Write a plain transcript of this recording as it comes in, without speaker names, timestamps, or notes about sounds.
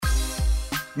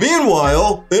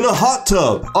Meanwhile, in a hot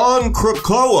tub on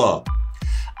Krakoa.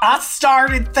 I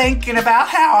started thinking about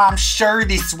how I'm sure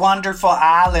this wonderful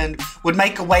island would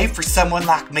make a way for someone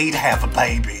like me to have a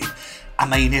baby. I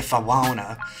mean, if I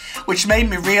wanna. Which made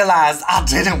me realize I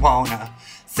didn't wanna.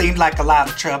 Seemed like a lot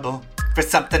of trouble for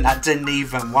something I didn't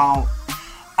even want.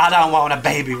 I don't want a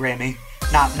baby, Remy.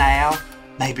 Not now.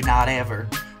 Maybe not ever.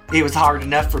 It was hard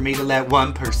enough for me to let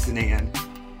one person in,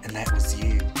 and that was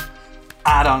you.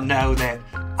 I don't know that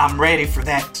I'm ready for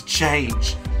that to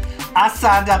change. I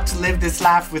signed up to live this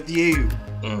life with you.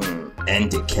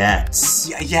 And the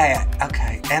cats. Yeah,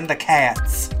 okay. And the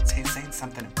cats. Saying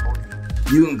something important.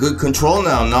 You in good control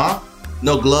now, nah?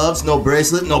 No gloves, no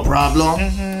bracelet, no problem?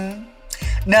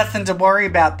 Nothing to worry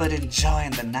about but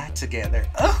enjoying the night together.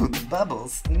 Oh, the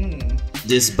bubbles.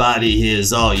 This body here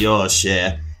is all yours,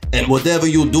 Cher. And whatever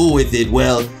you do with it,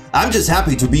 well, I'm just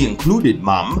happy to be included,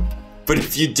 Mom. But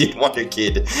if you did want a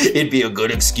kid, it'd be a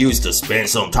good excuse to spend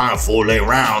some time fooling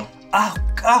around. Oh,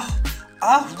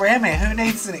 Remy, who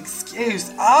needs an excuse?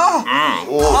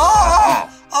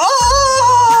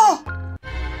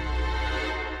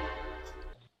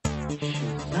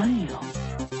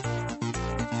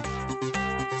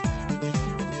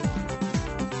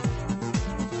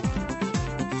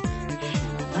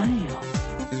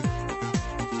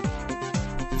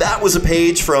 That was a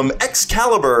page from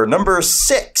Excalibur number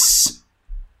 6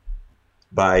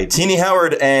 by Teenie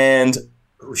Howard and,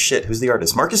 who's the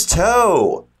artist? Marcus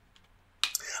Toe.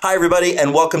 Hi, everybody,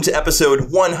 and welcome to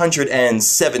episode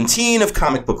 117 of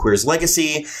Comic Book Queer's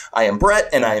Legacy. I am Brett,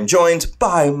 and I am joined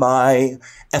by my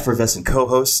effervescent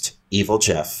co-host, Evil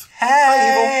Jeff. Hey,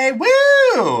 Hi, Evil.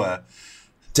 woo!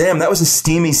 Damn, that was a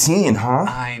steamy scene, huh?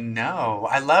 I know.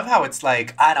 I love how it's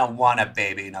like, I don't want a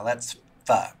baby, now let's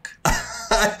fuck.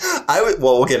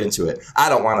 We'll get into it. I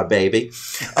don't want a baby.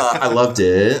 I loved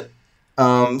it.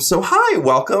 So hi,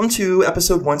 welcome to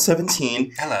episode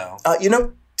 117. Hello.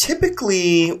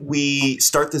 Typically we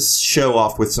start this show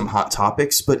off with some hot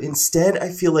topics, but instead I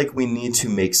feel like we need to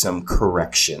make some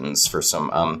corrections for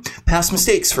some past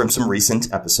mistakes from some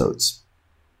recent episodes.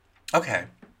 Okay.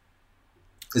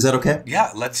 Is that okay?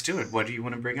 Yeah, let's do it. What do you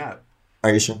want to bring up?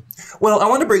 Are you sure? Well, I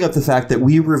want to bring up the fact that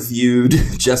we reviewed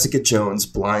Jessica Jones'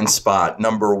 Blind Spot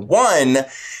number 1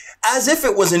 as if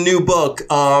it was a new book.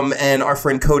 And our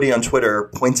friend Cody on Twitter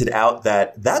pointed out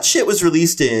that shit was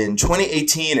released in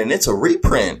 2018 and it's a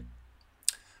reprint.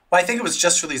 Well, I think it was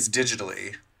just released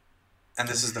digitally. And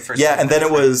this is the first Yeah, time. and then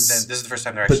it was... This is the first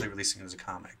time they're actually releasing it as a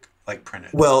comic, like printed.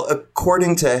 Well,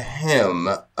 according to him,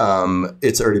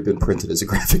 it's already been printed as a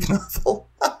graphic novel.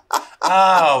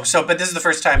 But this is the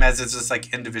first time as it's just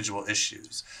like individual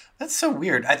issues. That's so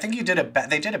weird. I think you did it.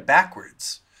 They did it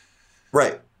backwards.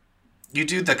 Right. You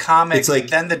do the comic, It's like,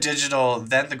 then the digital,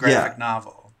 then the graphic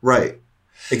novel. Right.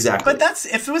 Exactly. But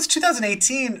if it was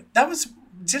 2018,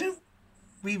 didn't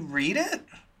we read it?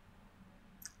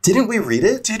 Didn't we read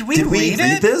it? Did we read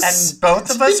this? And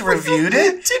both of us reviewed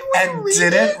it and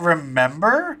didn't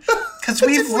remember? Because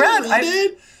we've read.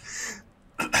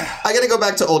 I gotta go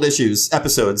back to old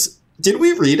episodes. Did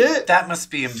we read it? That must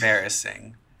be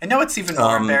embarrassing. And no, it's even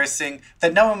more embarrassing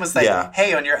that no one was like,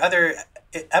 hey, on your other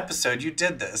episode, you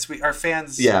did this. Our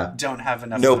fans don't have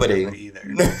enough memory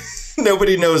either.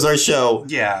 Nobody knows our show.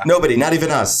 Yeah. Nobody, not even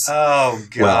us. Oh,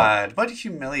 God. What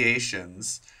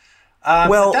humiliations.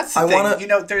 That's the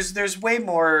thing. There's way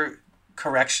more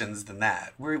corrections than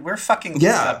that. We're fucking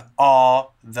this up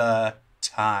all the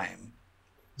time.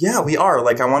 Yeah, we are.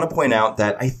 Like, I want to point out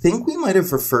that I think we might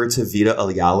have referred to Vita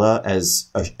Ayala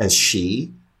as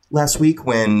she last week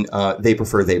when they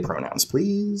prefer they pronouns,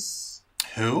 please.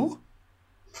 Who?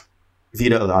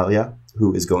 Vita Ayala,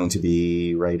 who is going to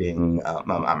be writing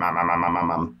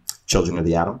Children of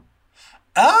the Atom.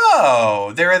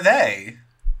 Oh, they're a they.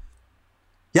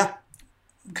 Yeah.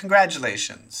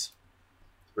 Congratulations.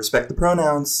 Respect the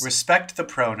pronouns. Respect the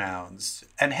pronouns.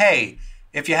 And hey,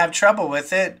 if you have trouble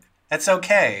with it, it's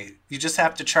okay. You just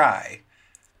have to try.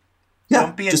 Yeah,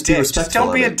 don't be a dick. Just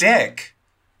don't be a dick.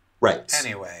 Right.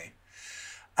 Anyway.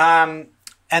 And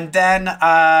then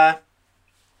I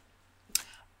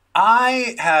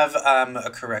have a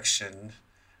correction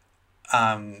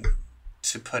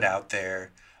to put out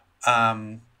there.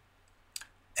 And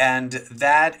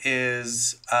that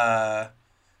is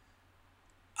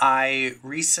I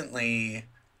recently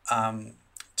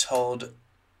told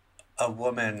a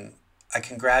woman I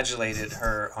congratulated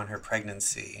her on her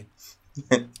pregnancy.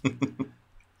 But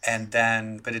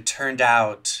it turned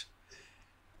out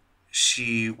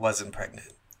she wasn't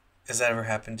pregnant. Has that ever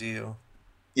happened to you?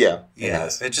 Yeah. Yeah.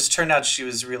 It just turned out she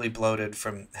was really bloated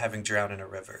from having drowned in a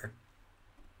river.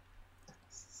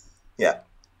 Yeah.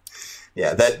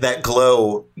 Yeah, that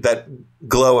glow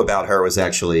about her was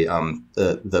actually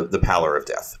the pallor of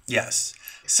death. Yes.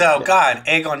 So, yeah. God,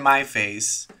 egg on my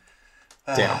face.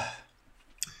 Damn.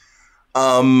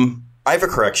 I have a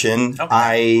correction.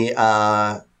 Okay.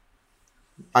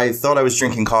 I thought I was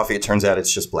drinking coffee. It turns out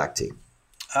it's just black tea.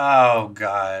 Oh,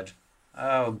 God.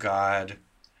 I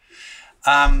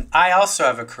also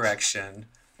have a correction.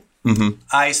 Mm-hmm.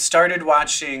 I started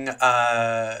watching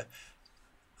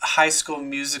High School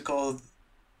Musical,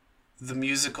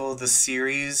 the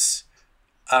series,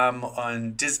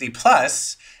 on Disney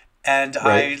Plus, and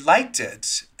right. I liked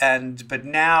it. But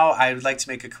now I would like to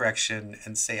make a correction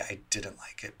and say I didn't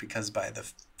like it because by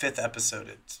the 5th episode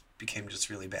it became just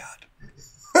really bad.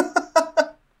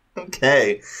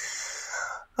 Okay.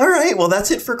 All right. Well,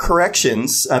 that's it for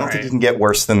corrections. I don't think you can get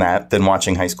worse than that, than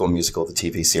watching High School Musical, the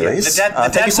TV series. Yeah,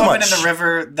 the dead woman in the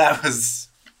river, that was,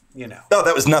 No,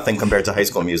 that was nothing compared to High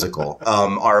School Musical.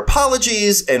 Our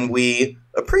apologies, and we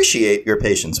appreciate your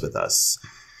patience with us.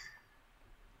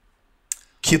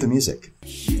 Cue the music.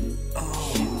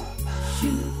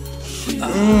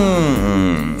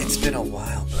 It's been a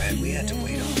while, Brett. We had to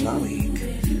wait all week.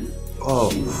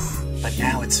 But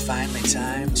now it's finally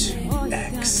time to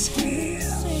exhale.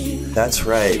 That's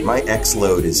right. My X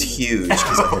load is huge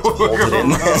because I had to hold it in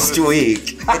last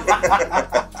week.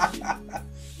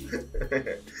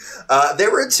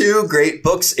 There were 2 great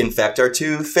books. In fact, our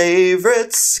 2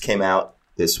 favorites came out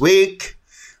this week.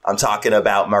 I'm talking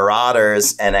about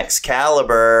Marauders and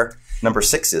Excalibur. Number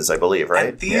 6s, I believe, right?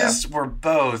 And these were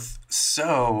both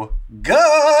so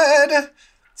good.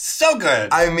 So good.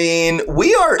 I mean,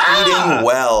 we are eating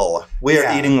well. We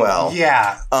are eating well.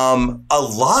 Yeah. A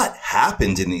lot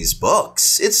happened in these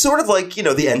books. It's sort of like,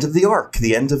 the end of the arc,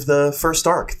 the end of the first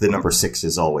arc. The number 6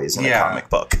 is always in a comic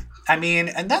book. I mean,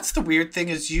 and that's the weird thing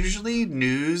is usually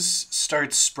news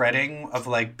starts spreading of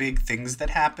like big things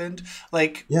that happened.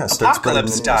 Like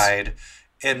Apocalypse died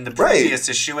in the previous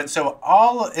issue. And so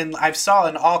I saw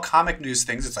in all comic news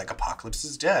things, it's like Apocalypse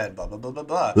is dead, blah, blah, blah, blah,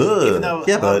 blah. Ugh, even though,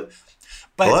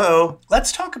 but hello.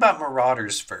 Let's talk about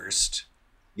Marauders first.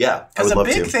 Yeah, because a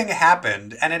big thing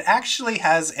happened, and it actually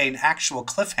has an actual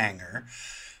cliffhanger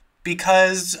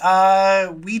because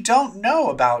we don't know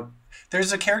about.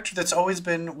 There's a character that's always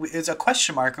is a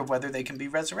question mark of whether they can be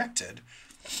resurrected.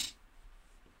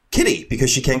 Kitty, because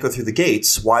she can't go through the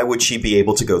gates. Why would she be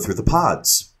able to go through the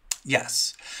pods?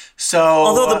 Yes. So,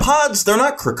 although the pods, they're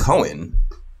not Krakoan.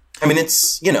 I mean,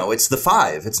 it's it's the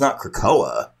 5. It's not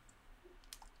Krakoa.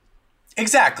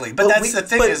 Exactly, but that's the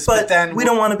thing but then we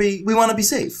don't want to be. We want to be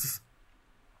safe.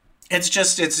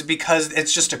 It's because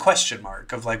it's just a question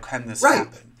mark of like, can this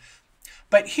happen?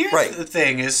 But here's the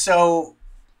thing: is so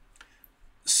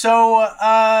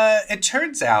it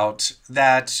turns out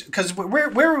that because where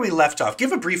were we left off?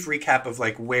 Give a brief recap of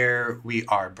like where we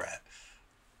are, Brett,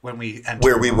 when we entered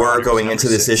where we were going into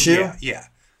this issue.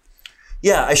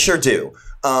 Yeah, I sure do.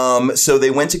 So they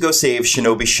went to go save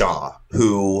Shinobi Shaw,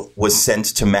 who was sent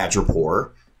to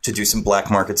Madripoor to do some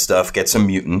black market stuff, get some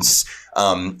mutants.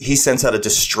 He sends out a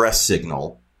distress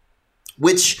signal,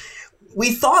 which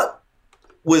we thought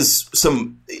was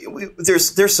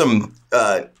there's some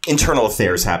internal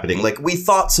affairs happening. Like we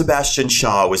thought Sebastian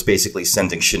Shaw was basically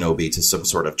sending Shinobi to some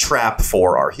sort of trap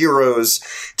for our heroes.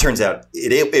 Turns out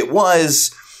it was.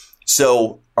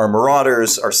 So our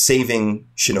Marauders are saving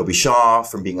Shinobi Shaw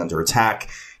from being under attack.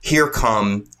 Here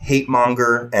come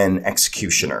Hatemonger and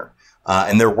Executioner.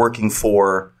 And they're working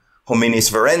for Homines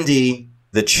Verendi,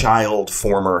 the child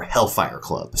former Hellfire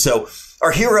Club. So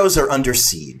our heroes are under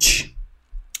siege.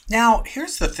 Now,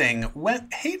 here's the thing. When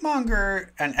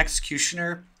Hatemonger and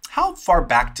Executioner, how far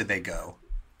back did they go?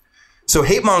 So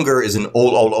Hatemonger is an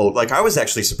old. Like, I was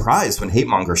actually surprised when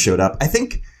Hatemonger showed up. I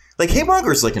think... Like,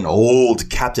 Hatemonger is like an old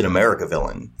Captain America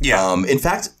villain. Yeah. In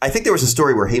fact, I think there was a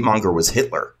story where Hatemonger was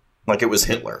Hitler. Like, it was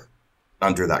Hitler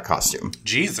under that costume.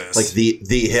 Jesus. Like,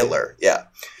 the Hitler, yeah.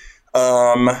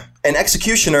 And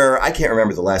Executioner, I can't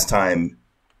remember the last time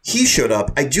he showed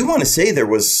up. I do want to say there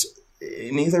was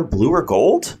in either blue or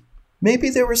gold.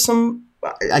 Maybe there was some...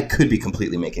 I could be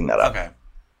completely making that up. Okay.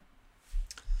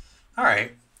 All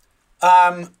right.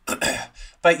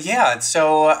 But yeah,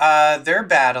 so they're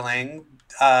battling...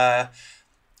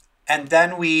 and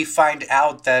then we find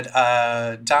out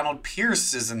that Donald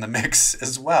Pierce is in the mix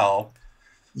as well.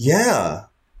 Yeah.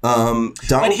 Donald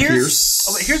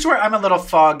Pierce. Here's where I'm a little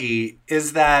foggy,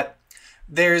 is that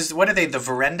there's, what are they, the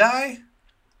Verendi?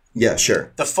 Yeah,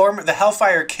 sure. The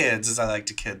Hellfire Kids, as I like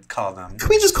to call them. Can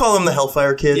we just call them the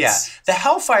Hellfire Kids? Yeah, the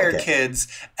Hellfire Kids,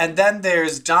 and then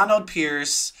there's Donald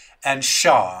Pierce and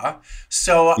Shaw.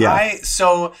 So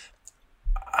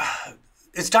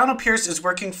is Donald Pierce is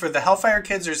working for the Hellfire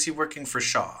Kids, or is he working for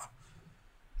Shaw?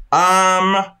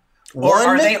 Or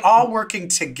are they all working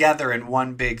together in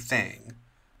one big thing?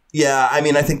 Yeah, I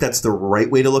mean, I think that's the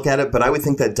right way to look at it, but I would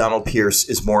think that Donald Pierce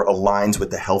is more aligned with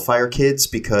the Hellfire Kids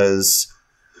because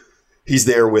he's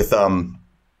there with Chen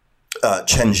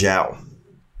Zhao.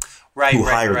 Right, who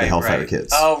hired the Hellfire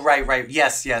Kids. Oh, right.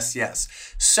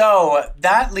 Yes. So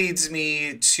that leads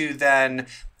me to then,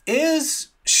 is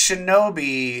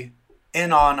Shinobi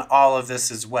in on all of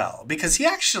this as well? Because he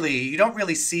actually, you don't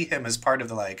really see him as part of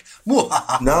the like,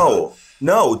 No.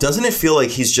 Doesn't it feel like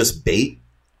he's just bait?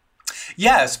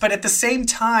 Yes, but at the same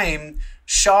time,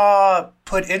 Shaw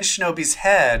put in Shinobi's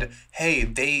head, hey,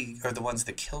 they are the ones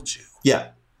that killed you. Yeah.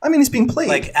 I mean, he's being played.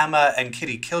 Like Emma and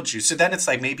Kitty killed you. So then it's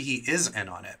like maybe he is in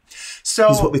on it. So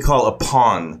he's what we call a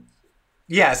pawn.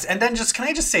 Yes, and then can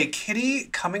I just say, Kitty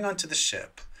coming onto the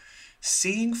ship,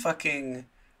 seeing fucking,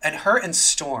 and her and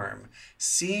Storm,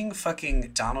 seeing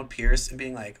fucking Donald Pierce and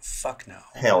being like, fuck no.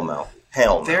 Hell no.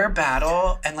 Their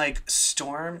battle and like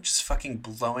Storm just fucking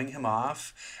blowing him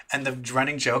off, and the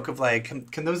running joke of like,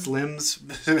 can those limbs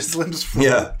float?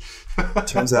 Yeah.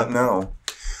 Turns out no.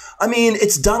 I mean,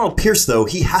 it's Donald Pierce, though.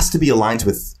 He has to be aligned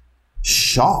with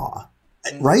Shaw,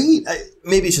 right?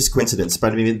 Maybe it's just coincidence,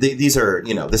 but I mean, these are,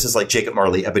 this is like Jacob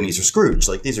Marley, Ebenezer Scrooge.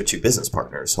 Like, these are two business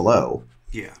partners. Hello.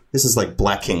 Yeah. This is like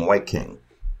Black King, White King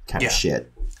kind of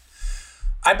shit.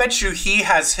 I bet you he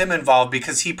has him involved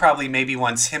because he probably maybe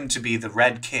wants him to be the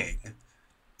Red King.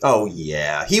 Oh,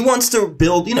 yeah. He wants to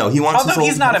build, he wants Although his old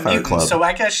he's not a Hellfire mutant, Club. so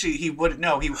I guess he wouldn't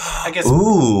know. I guess.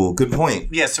 Ooh, good point.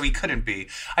 Yeah, so he couldn't be.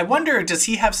 I wonder, does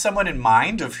he have someone in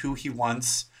mind of who he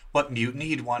wants, what mutant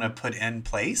he'd want to put in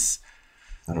place?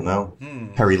 I don't know.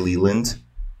 Harry Leland.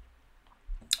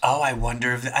 Oh, I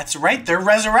wonder if that's right. They're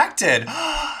resurrected.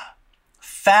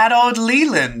 Fat old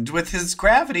Leland with his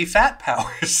gravity fat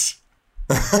powers.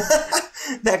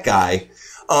 That guy.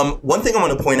 One thing I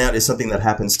want to point out is something that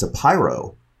happens to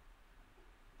Pyro.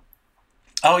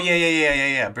 Oh,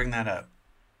 yeah. Bring that up.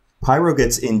 Pyro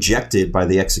gets injected by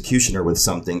the Executioner with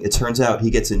something. It turns out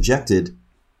he gets injected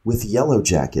with Yellow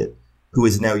Jacket, who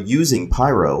is now using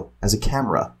Pyro as a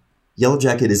camera. Yellow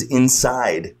Jacket is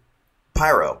inside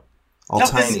Pyro,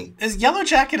 tiny. Is Yellow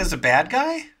Jacket as a bad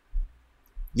guy?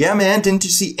 Yeah, man. Didn't you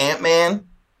see Ant-Man?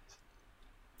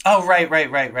 Oh,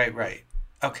 right.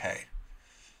 Okay.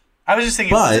 I was just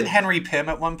thinking, wasn't Henry Pym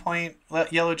at one point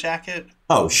Yellow Jacket?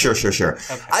 Oh, sure.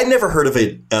 Okay. I never heard of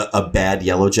a bad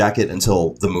Yellow Jacket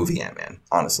until the movie Ant-Man,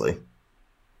 honestly.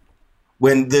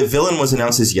 When the villain was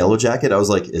announced as Yellow Jacket, I was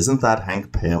like, isn't that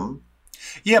Hank Pym?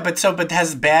 Yeah, but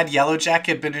has bad Yellow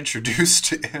Jacket been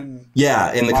introduced in...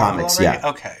 Yeah, in the Marvel comics, already? yeah.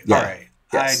 Okay, yeah. All right.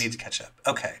 Yes. I need to catch up.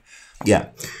 Okay. Yeah.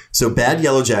 So bad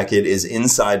Yellow Jacket is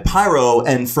inside Pyro,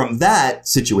 and from that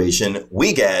situation,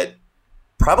 we get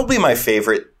probably my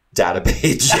favorite data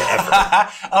page ever.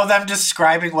 Oh, them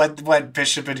describing what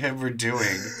Bishop and him were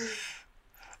doing.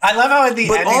 I love how at the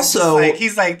end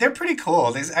he's like, they're pretty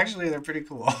cool. They're pretty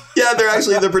cool. Yeah,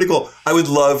 they're pretty cool. I would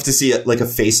love to see a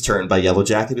face turn by Yellow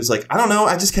Jacket who's like, I don't know,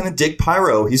 I just kind of dig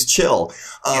Pyro. He's chill.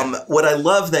 What I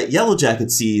love that Yellow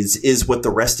Jacket sees is what the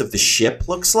rest of the ship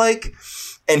looks like.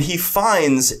 And he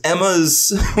finds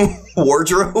Emma's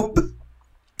wardrobe.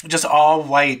 Just all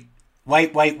white.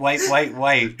 White.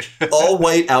 All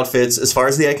white outfits, as far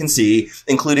as the eye can see,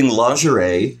 including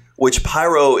lingerie, which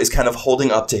Pyro is kind of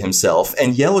holding up to himself.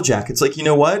 And Yellow Jacket's like, you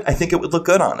know what? I think it would look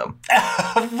good on him.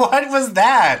 What was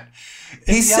that?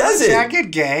 He says it. Yellow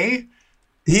Jacket gay?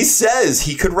 He says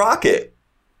he could rock it.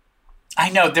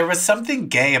 I know. There was something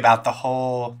gay about the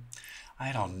whole...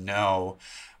 I don't know.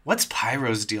 What's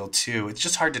Pyro's deal, too? It's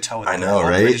just hard to tell. I know,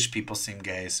 right? British people seem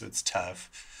gay, so it's tough.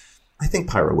 I think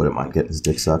Pyro wouldn't mind getting his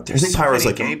dick sucked. There's I think Pyro's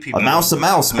like a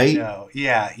mouse, mate.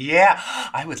 Yeah.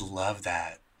 I would love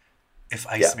that. If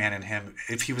Iceman and him,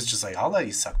 if he was just like, I'll let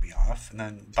you suck me off. And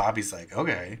then Bobby's like,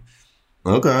 okay.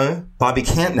 Bobby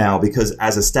can't now because,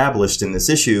 as established in this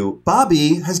issue,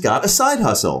 Bobby has got a side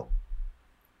hustle.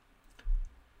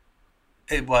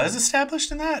 It was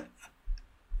established in that?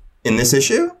 In this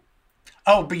issue?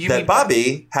 Oh, but you mean...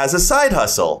 Bobby has a side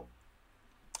hustle.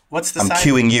 What's the I'm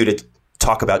cueing you to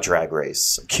talk about Drag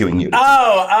Race. I'm cueing you.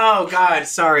 Oh, God.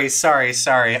 Sorry.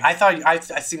 I thought... I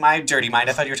see my dirty mind.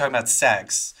 I thought you were talking about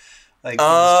sex. Like,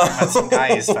 talking about some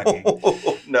guy he's fucking.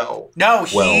 No,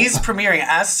 he's premiering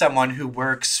as someone who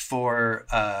works for,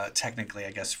 technically,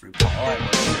 I guess, RuPaul. I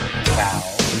work for Val.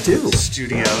 We do.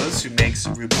 Studios, who makes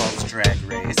RuPaul's Drag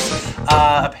Race.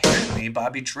 Apparently,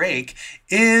 Bobby Drake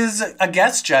is a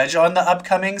guest judge on the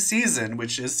upcoming season,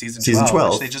 which is season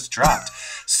 12, which they just dropped.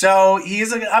 So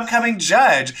he's an upcoming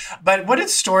judge. But what did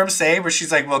Storm say? Where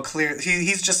she's like, well,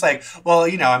 he's just like, well,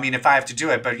 you know, I mean, if I have to do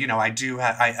it, but, you know, I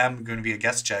am going to be a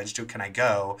guest judge. Can I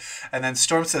go? And then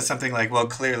Storm says something like, well,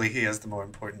 clearly he has the more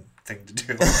important thing to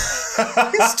do.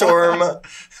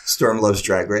 Storm loves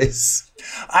Drag Race.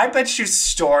 I bet you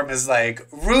Storm is like,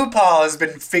 RuPaul has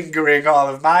been fingering all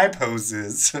of my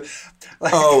poses.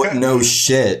 Like, oh, no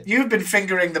shit. You've been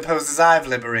fingering the poses I've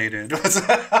liberated.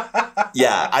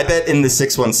 Yeah, I bet in the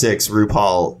 616,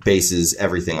 RuPaul bases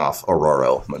everything off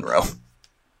Aurora Monroe.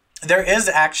 There is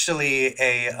actually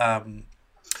a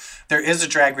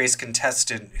Drag Race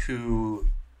contestant who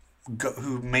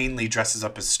mainly dresses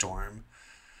up as Storm,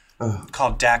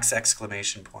 called Dax !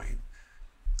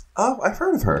 Oh, I've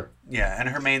heard of her. Yeah, and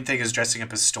her main thing is dressing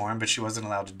up as Storm, but she wasn't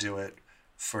allowed to do it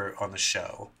on the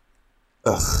show.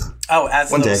 Ugh. Oh,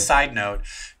 as a little side note,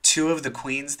 2 of the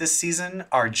queens this season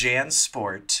are Jan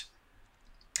Sport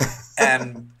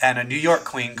and a New York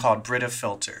queen called Britta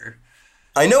Filter.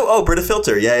 I know. Oh, Britta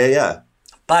Filter. Yeah.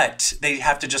 But they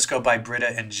have to just go by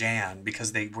Britta and Jan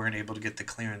because they weren't able to get the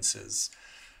clearances.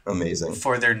 Amazing.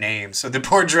 For their names. So the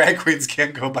poor drag queens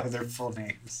can't go by their full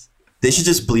names. They should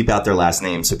just bleep out their last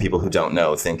names so people who don't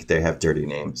know think they have dirty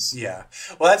names. Yeah.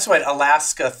 Well, that's what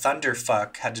Alaska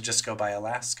Thunderfuck had to just go by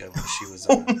Alaska when she was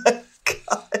on. Oh, my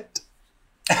God.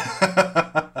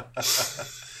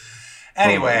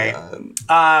 Anyway. Oh, my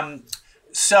God.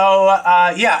 So,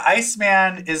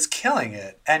 Iceman is killing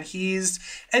it. And is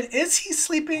he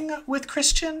sleeping with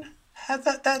Christian?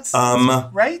 That's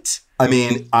right? I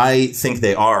mean, I think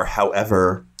they are.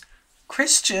 However,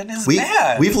 Christian is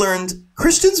bad. We've learned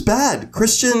Christian's bad.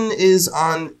 Christian is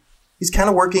he's kind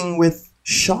of working with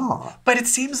Shaw. But it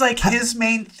seems like his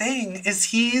main thing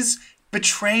is he's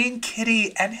betraying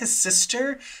Kitty and his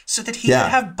sister so that he can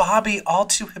have Bobby all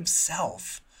to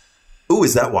himself. Ooh,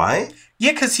 is that why?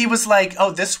 Yeah, because he was like,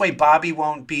 oh, this way Bobby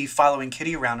won't be following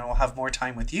Kitty around and will have more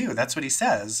time with you. That's what he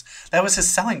says. That was his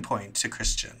selling point to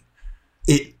Christian.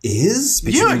 It is?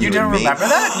 You didn't remember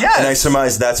that? Yes. And I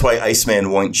surmise that's why Iceman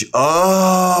won't...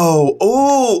 Oh,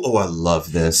 I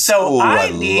love this. So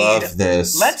love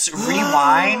this. Let's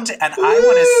rewind, and I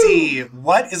want to see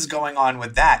what is going on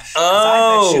with that.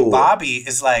 I bet you Bobby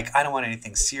is like, I don't want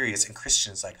anything serious, and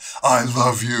Christian's like, I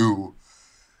love you.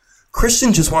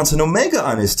 Christian just wants an Omega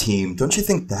on his team. Don't you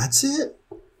think that's it?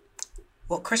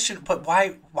 Well, Christian, but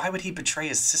why would he betray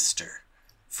his sister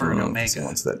for an Omega?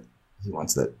 He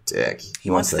wants that dick. He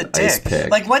wants that the ice dick.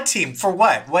 pick. Like what team? For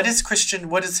what? What is Christian?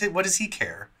 What does he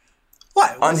care?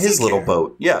 What on his little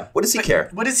boat? Yeah. What does he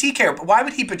care? What does he care? Why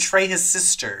would he betray his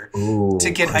sister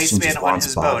to get Iceman on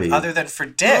his boat other than for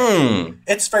dick?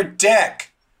 It's for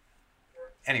dick.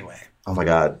 Anyway. Oh my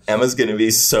God. Emma's going to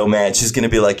be so mad. She's going to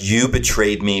be like, you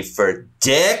betrayed me for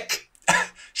dick?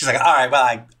 She's like, all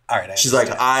right. She's like,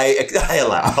 I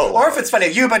allow. Or if it's funny,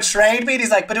 you betrayed me. And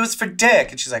he's like, but it was for dick.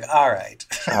 And she's like, all right.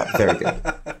 Very good.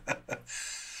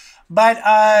 But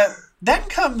then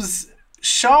comes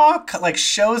Shaw,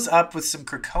 shows up with some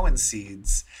Krakoan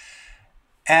seeds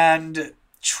and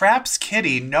traps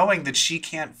Kitty, knowing that she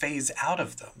can't phase out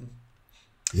of them.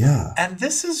 Yeah. And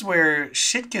this is where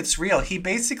shit gets real. He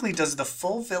basically does the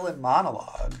full villain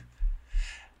monologue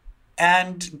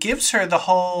and gives her the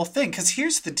whole thing. Because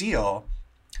here's the deal.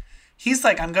 He's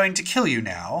like, I'm going to kill you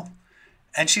now.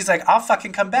 And she's like, I'll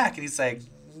fucking come back. And he's like,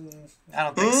 I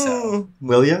don't think so.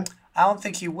 Will you? I don't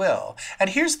think you will. And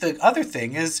here's the other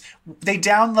thing is they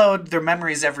download their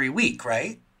memories every week,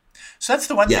 right? So that's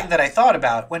the one thing that I thought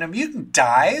about. When a mutant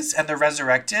dies and they're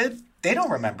resurrected, they don't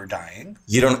remember dying.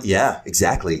 Yeah,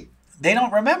 exactly. They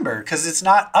don't remember because it's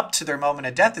not up to their moment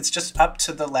of death. It's just up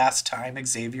to the last time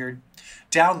Xavier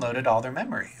downloaded all their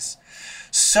memories.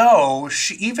 So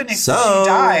even if she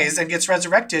dies and gets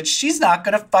resurrected, she's not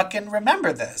going to fucking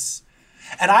remember this.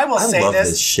 And I will say love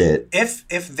this shit.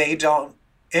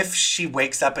 If she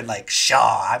wakes up and like,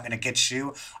 Shaw, I'm going to get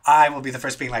you, I will be the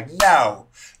first being like, no.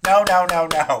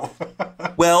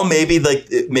 Well, maybe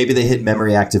they hit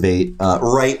memory activate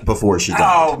right before she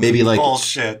died. Maybe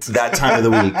bullshit. That time of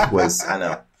the week was, I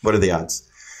know. What are the odds?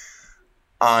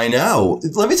 I know.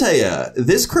 Let me tell you,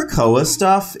 this Krakoa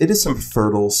stuff, it is some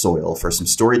fertile soil for some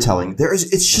storytelling.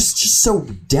 It's just so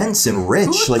dense and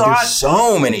rich. There's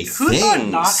so many things. Who thought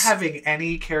not having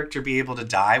any character be able to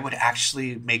die would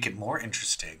actually make it more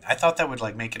interesting? I thought that would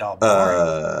make it all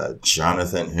boring.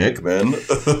 Jonathan Hickman.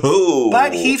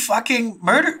 But he fucking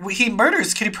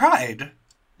murders Kitty Pryde.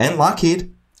 And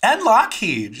Lockheed.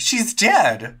 She's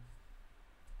dead.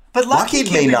 But Lockheed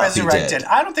may can't be not be resurrected. dead.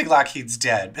 I don't think Lockheed's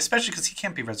dead, especially because he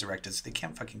can't be resurrected, so they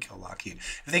can't fucking kill Lockheed.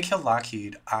 If they kill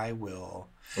Lockheed, I will.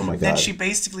 Oh my God. Then she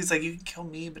basically is like, you can kill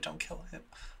me, but don't kill him.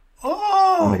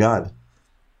 Oh my God.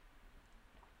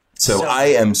 So I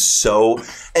am so...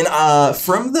 And I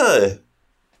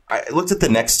looked at the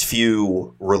next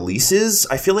few releases.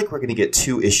 I feel like we're going to get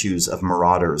 2 issues of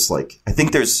Marauders. Like, I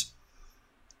think there's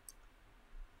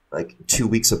like 2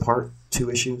 weeks apart,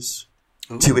 2 issues.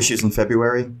 Ooh. 2 issues in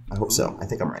February. I hope so. I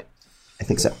think I'm right. I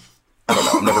think so. I don't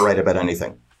know. I'm never right about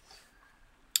anything.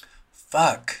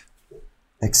 Fuck.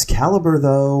 Excalibur,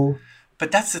 though.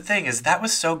 But that's the thing, is that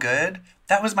was so good.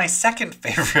 That was my second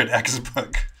favorite X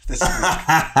book this week.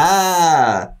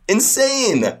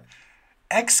 Insane.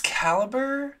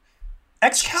 Excalibur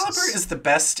is the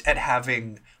best at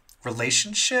having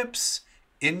relationships,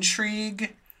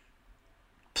 intrigue,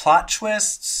 plot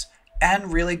twists,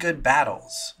 and really good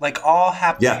battles. Like, all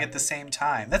happening at the same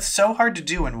time. That's so hard to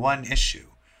do in one issue.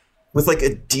 With, like,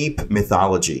 a deep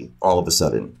mythology, all of a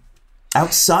sudden.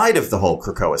 Outside of the whole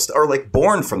Krakoa stuff, or, like,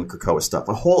 born from the Krakoa stuff.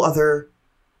 A whole other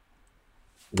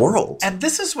world. And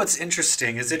this is what's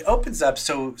interesting, is it opens up,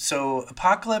 so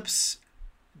Apocalypse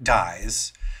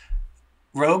dies,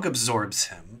 Rogue absorbs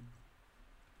him,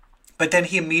 but then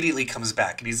he immediately comes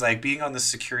back, and he's like, being on the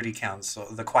Security Council,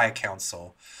 the Quiet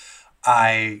Council,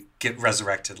 I get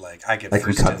resurrected, like, I can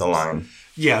cut the line.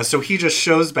 Yeah, so he just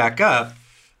shows back up,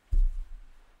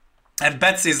 and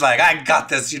Betsy's like, I got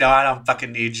this, I don't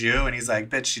fucking need you, and he's like,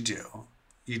 bitch, you do.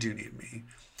 You do need me.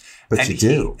 But you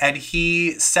do. And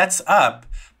he sets up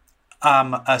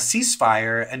a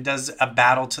ceasefire and does a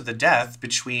battle to the death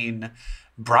between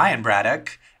Brian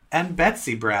Braddock and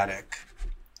Betsy Braddock.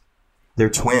 They're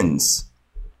twins.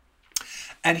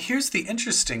 And here's the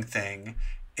interesting thing,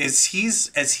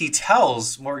 is as he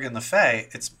tells Morgan Le Fay,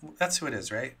 that's who it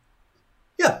is, right?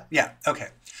 Yeah. Yeah, okay.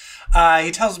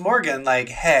 He tells Morgan, like,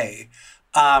 hey,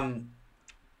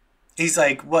 he's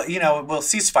like, well, we'll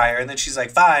ceasefire. And then she's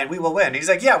like, fine, we will win. And he's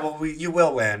like, yeah, well, you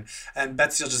will win. And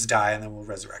Betsy will just die, and then we'll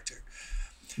resurrect her.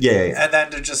 Yeah. And then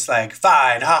they're just like,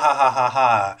 fine, ha, ha, ha, ha,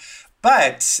 ha.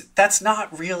 But that's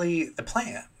not really the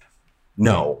plan.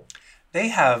 No. They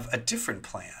have a different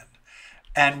plan.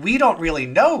 And we don't really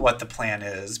know what the plan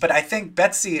is, but I think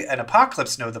Betsy and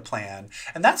Apocalypse know the plan.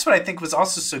 And that's what I think was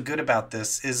also so good about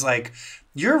this, is like,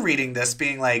 you're reading this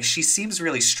being like, she seems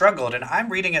really struggled. And I'm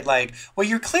reading it like, well,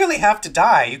 you clearly have to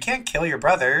die. You can't kill your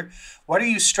brother. What are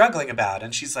you struggling about?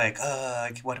 And she's like,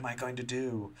 what am I going to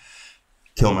do?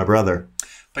 Kill my brother.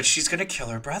 But she's going to kill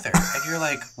her brother. And you're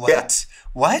like, what? Yeah.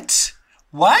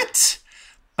 What?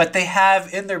 But they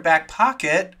have in their back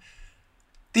pocket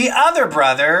the other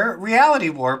brother, Reality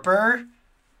Warper,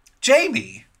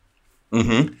 Jamie.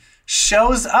 Mm-hmm.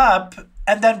 Shows up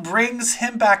and then brings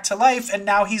him back to life, and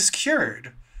now he's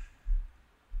cured.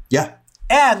 Yeah.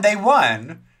 And they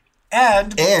won.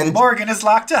 And Morgan is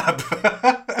locked up.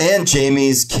 And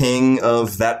Jamie's king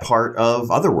of that part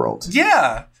of Otherworld.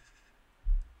 Yeah.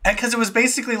 And because it was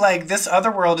basically like, this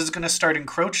Otherworld is going to start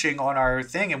encroaching on our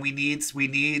thing, and we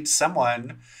need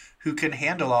someone who can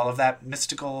handle all of that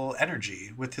mystical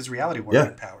energy with his reality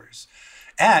warping powers.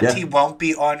 And he won't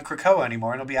be on Krakoa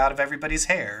anymore, and he'll be out of everybody's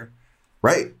hair.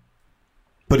 Right.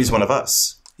 But he's one of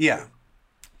us. Yeah.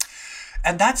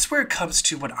 And that's where it comes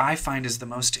to what I find is the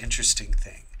most interesting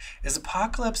thing, is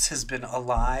Apocalypse has been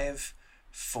alive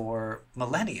for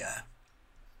millennia.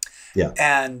 Yeah.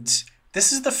 And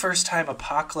this is the first time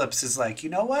Apocalypse is like, you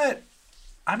know what?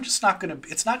 It's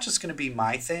not just going to be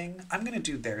my thing. I'm going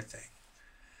to do their thing.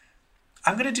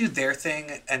 I'm going to do their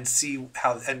thing and see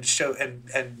how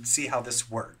see how this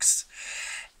works.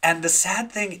 And the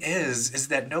sad thing is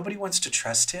that nobody wants to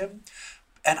trust him.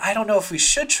 And I don't know if we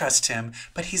should trust him,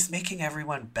 but he's making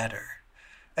everyone better.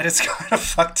 And it's kind of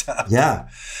fucked up. Yeah.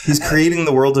 He's creating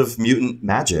the world of mutant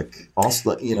magic.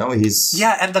 Also, he's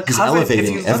and the Coven, elevating if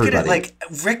you look everybody. at it, like,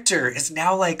 Richter is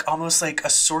now like almost like a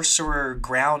sorcerer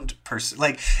ground person,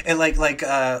 like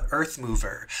Earth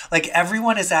Mover. Like,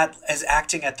 everyone is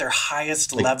acting at their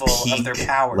highest level of their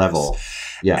powers. Level.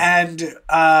 Yeah. And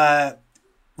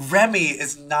Remy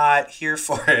is not here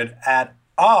for it at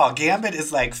all. Gambit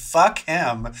is like, fuck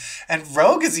him. And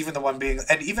Rogue is even the one being,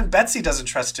 and even Betsy doesn't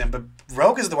trust him, but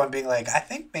Rogue is the one being like, I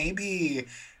think maybe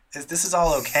this is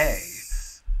all okay.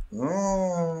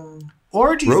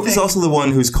 Or do you Rogue is also the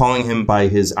one who's calling him by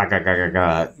his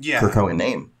Krakoan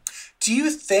name. Do you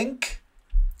think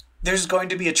there's going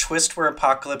to be a twist where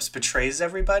Apocalypse betrays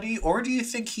everybody? Or do you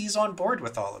think he's on board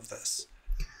with all of this?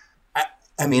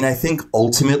 I mean, I think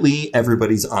ultimately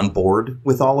everybody's on board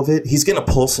with all of it. He's going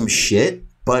to pull some shit,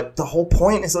 but the whole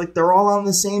point is like they're all on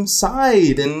the same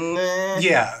side. And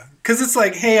yeah. Because it's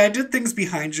like, hey, I did things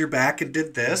behind your back and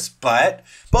did this, but it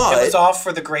But was all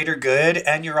for the greater good,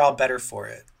 and you're all better for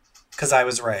it. Because I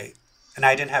was right. And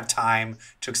I didn't have time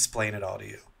to explain it all to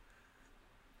you.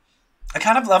 I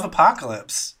kind of love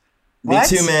Apocalypse. me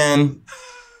too, man.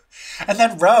 And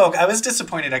then Rogue, I was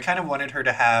disappointed. I kind of wanted her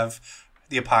to have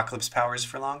the Apocalypse powers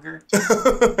for longer.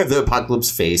 The Apocalypse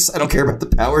face. I don't care about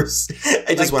the powers.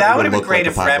 I just want that her would to have been look great like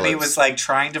if Remy Apocalypse. was like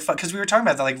trying to fuck. Because we were talking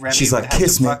about that, like Remy She's would like, have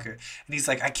 "Kiss to me." fuck her, and he's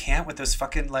like, I can't with those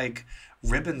fucking like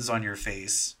ribbons on your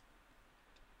face.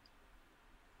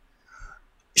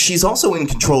 She's also in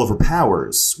control of her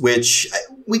powers, which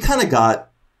we kind of got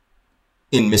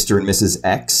in Mr. and Mrs.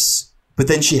 X. But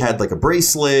then she had like a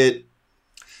bracelet.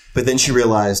 But then she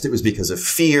realized it was because of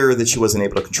fear that she wasn't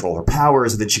able to control her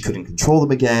powers, and then she couldn't control them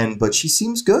again. But she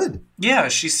seems good. Yeah,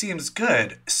 she seems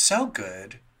good. So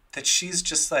good that she's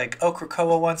just like, oh,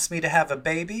 Krakoa wants me to have a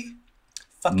baby?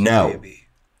 Fuck No. your baby.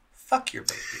 Fuck your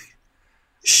baby.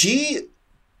 She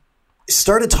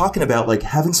started talking about like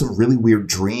having some really weird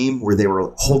dream where they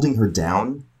were holding her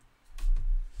down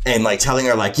and like telling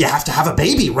her like, you have to have a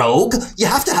baby, Rogue. You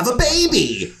have to have a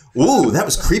baby. Ooh, that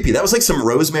was creepy. That was like some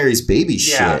Rosemary's Baby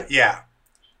shit. Yeah.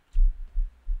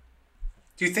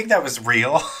 Do you think that was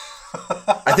real?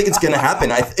 I think it's going to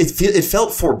happen. It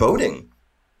felt foreboding.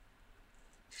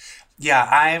 Yeah,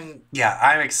 I'm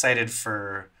excited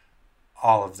for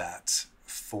all of that.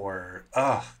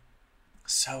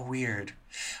 So weird.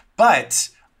 But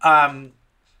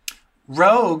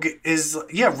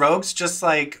Rogue's just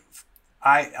like,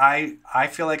 I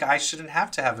feel like I shouldn't have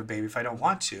to have a baby if I don't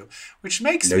want to, which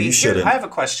makes No, me. you shouldn't. I have a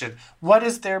question. What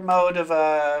is their mode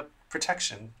of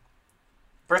protection?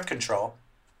 Birth control.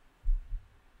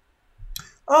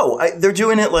 Oh, they're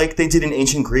doing it like they did in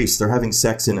ancient Greece. They're having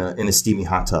sex in a steamy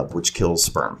hot tub, which kills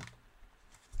sperm.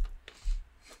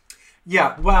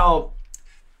 Yeah, well,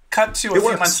 cut to a few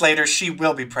works. months later, she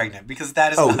will be pregnant because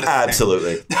that is not a thing.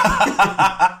 Absolutely.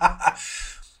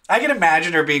 I can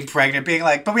imagine her being pregnant, being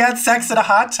like, but we had sex in a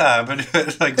hot tub. And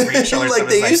like Rachel or Like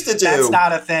they used to do. That's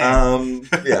not a thing.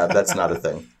 Yeah, that's not a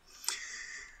thing.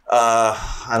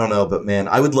 I don't know, but man,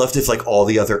 I would love if like all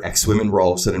the other X-women were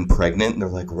all of a sudden pregnant and they're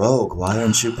like, Rogue, why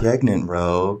aren't you pregnant,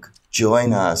 Rogue?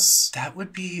 Join us. That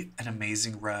would be an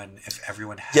amazing run if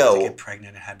everyone had Yo. to get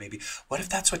pregnant and had baby. What if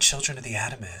that's what Children of the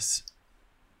Atom is?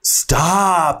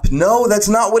 Stop. No, that's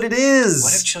not what it is.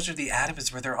 What if Children of the Atom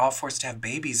is where they're all forced to have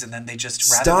babies and then they just,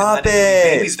 rather Stop than letting them be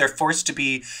it. babies, they're forced to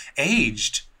be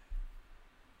aged?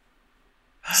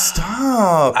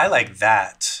 Stop. I like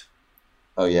that.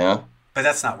 Oh, yeah? But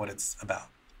that's not what it's about.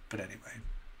 But anyway.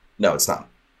 No, it's not.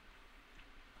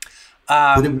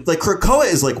 But like Krakoa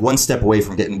is like one step away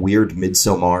from getting weird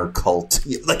Midsommar cult.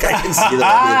 Like I can see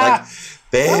that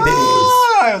being like, babies.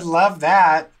 Oh, I would love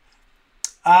that.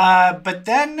 But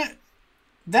then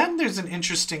there's an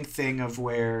interesting thing of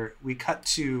where we cut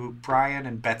to Brian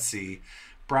and Betsy.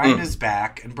 Brian is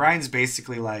back, and Brian's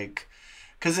basically like,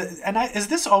 has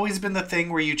this always been the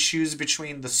thing where you choose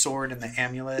between the sword and the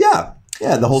amulet? Yeah.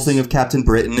 The whole thing of Captain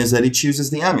Britain is that he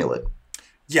chooses the amulet.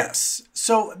 Yes.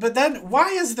 So, but then why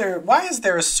is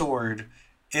there a sword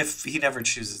if he never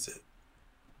chooses it?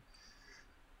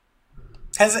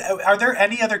 Are there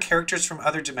any other characters from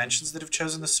other dimensions that have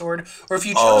chosen the sword? Or if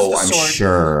you chose the sword, I'm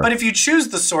sure. But if you choose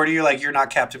the sword, you're not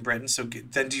Captain Britain, so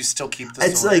then do you still keep the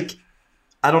sword? It's like,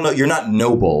 I don't know. You're not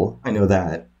noble. I know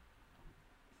that.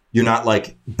 You're not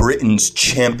like Britain's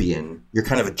champion. You're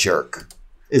kind of a jerk.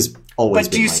 Is always.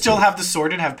 But do you still have the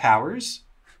sword and have powers?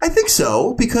 I think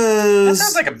so, because that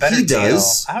sounds like a better he deal.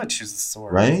 does. I would choose the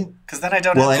sword, right? Because then I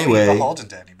don't have to be beholden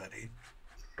to anybody.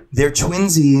 They're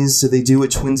twinsies, so they do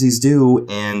what twinsies do,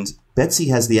 and Betsy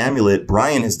has the amulet,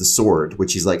 Brian has the sword,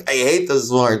 which he's like, I hate the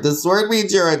sword. The sword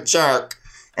means you're a jerk.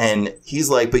 And he's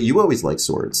like, but you always like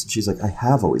swords. And she's like, I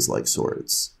have always liked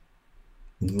swords.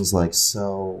 And he's like,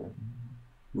 so,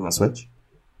 you want to switch?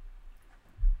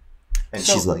 And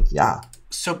she's like, yeah.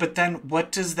 So, but then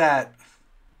what does that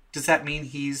mean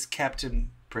he's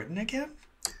Captain Britain again?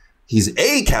 He's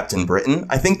a Captain Britain.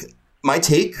 I think my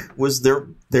take was they're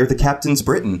the Captain's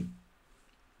Britain.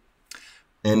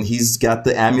 And he's got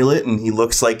the amulet and he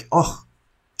looks like,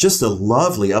 just a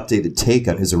lovely updated take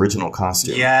on his original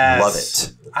costume. Yes. Love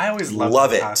it. I always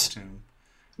love the costume.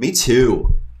 Me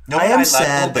too. I am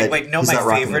sad that my he's not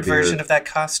rocking favorite the beard. version of that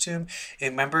costume?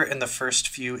 Remember in the first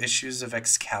few issues of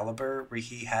Excalibur where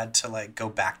he had to like go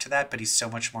back to that, but he's so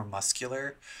much more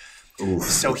muscular. Oof,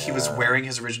 so he was wearing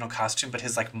his original costume, but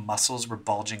his like muscles were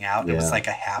bulging out. Yeah. It was like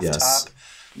a half Yes. top.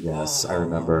 Yes, I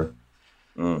remember.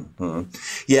 Mm-hmm.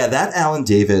 Yeah, that Alan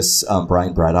Davis,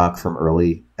 Brian Braddock from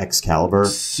early Excalibur.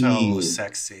 So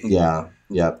sexy. Yeah.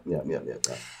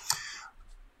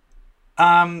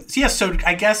 So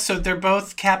I guess so. They're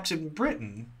both Captain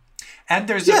Britain, and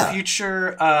there's a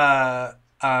future. Oh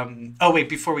wait,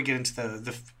 before we get into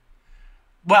the.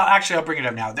 Well, actually, I'll bring it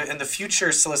up now. In the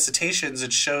future solicitations,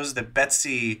 it shows that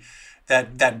Betsy,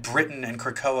 that Britain and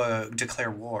Krakoa declare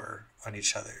war on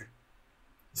each other.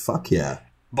 Fuck yeah.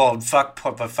 Well,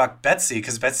 fuck Betsy,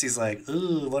 because Betsy's like,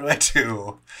 ooh, what do I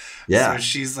do? Yeah. So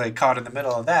she's like caught in the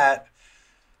middle of that.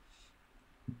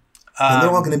 And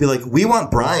they're all going to be like, we want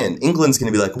Brian. England's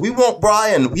going to be like, we want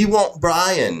Brian. We want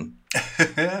Brian.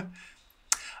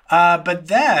 But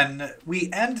then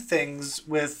we end things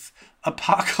with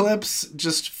Apocalypse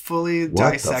just fully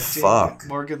dissecting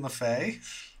Morgan Le Fay.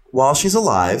 While she's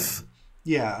alive.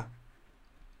 Yeah.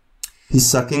 He's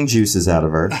sucking juices out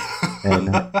of her. And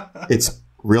it's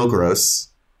real gross.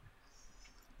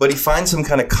 But he finds some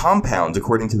kind of compound,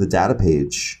 according to the data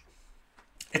page.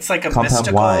 It's like a compound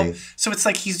mystical. Y. So it's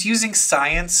like he's using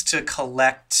science to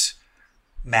collect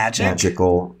magic.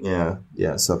 Magical,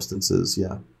 yeah, substances,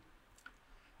 yeah.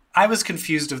 I was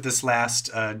confused of this last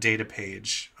data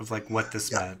page of like what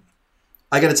this meant.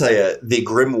 I got to tell you, the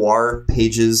grimoire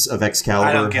pages of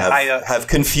Excalibur have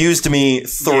confused me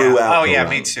throughout. Yeah. Oh yeah,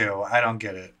 me too. I don't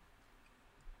get it,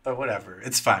 but whatever.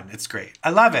 It's fun. It's great.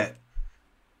 I love it.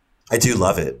 I do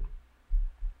love it.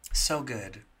 So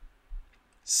good.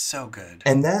 So good.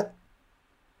 And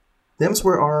them's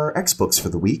were our X books for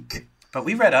the week. But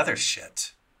we read other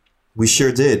shit. We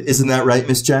sure did. Isn't that right,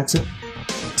 Miss Jackson?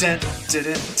 Dun, dun,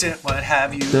 dun, dun. What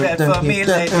have you read for me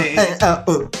lately?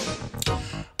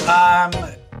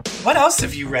 What else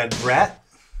have you read, Brett?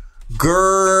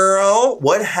 Girl,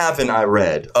 what haven't I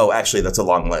read? Oh, actually, that's a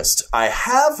long list. I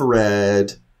have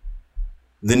read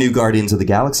the new Guardians of the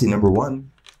Galaxy #1.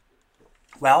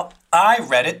 Well, I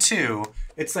read it too.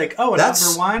 It's like, number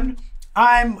one?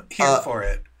 I'm here for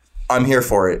it. I'm here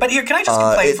for it. But here, can I just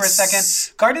complain for a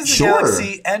second? Guardians of the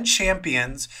Galaxy and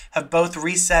Champions have both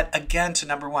reset again to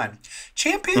 #1.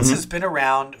 Champions has been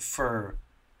around for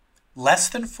less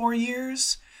than 4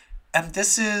 years, and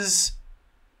this is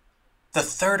the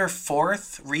 3rd or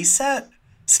 4th reset?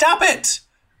 Stop it!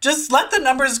 Just let the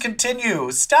numbers continue.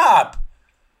 Stop!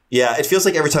 Yeah, it feels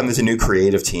like every time there's a new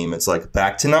creative team, it's like,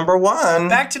 back to #1.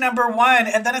 Back to #1,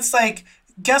 and then it's like,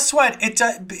 guess what?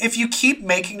 If you keep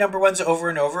making #1s over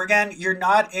and over again, you're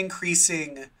not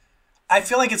increasing. I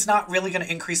feel like it's not really going to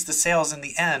increase the sales in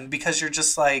the end because you're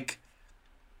just like,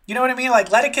 you know what I mean? Like,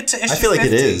 let it get to issue 50. I feel like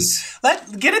it is.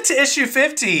 Get it to issue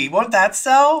 50. Won't that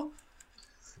sell?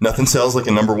 Nothing sells like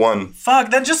a #1. Fuck,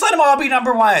 then just let them all be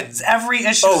 #1s. Every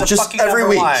issue is a fucking every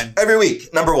week. #1. Every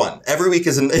week, #1. Every week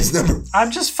is number.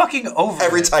 I'm just fucking over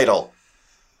every it. title.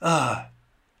 Ugh.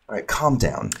 All right, calm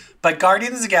down. But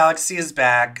Guardians of the Galaxy is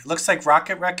back. Looks like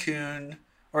Rocket Raccoon.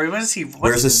 Or what is he?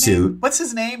 Wears a suit. What's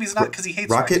his name? He's not, because he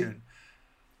hates Rocket? Raccoon.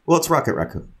 Well, it's Rocket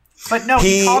Raccoon. But no,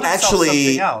 he called himself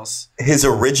something else. His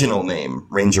original name,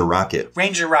 Ranger Rocket.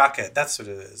 Ranger Rocket, that's what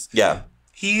it is. Yeah.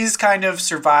 He's kind of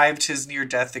survived his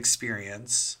near-death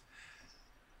experience.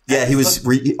 Yeah, he was.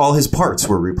 All his parts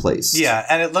were replaced. Yeah,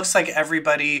 and it looks like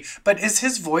everybody. But is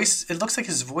his voice? It looks like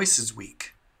his voice is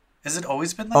weak. Has it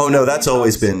always been like that? Oh no, that's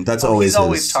always been. That's always. He's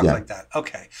always talked like that.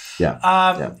 Okay.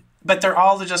 Yeah. But they're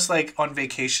all just like on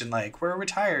vacation. Like, we're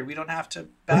retired. We don't have to.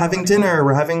 We're having dinner.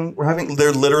 We're having.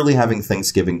 They're literally having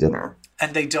Thanksgiving dinner.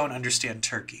 And they don't understand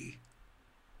turkey.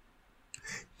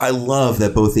 I love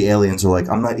that both the aliens are like,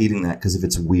 I'm not eating that because of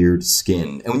its weird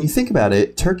skin. And when you think about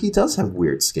it, turkey does have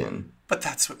weird skin. But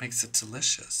that's what makes it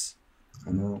delicious.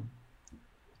 I know.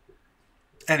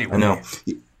 Anyway. I know.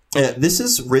 This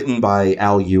is written by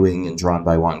Al Ewing and drawn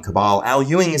by Juan Cabal. Al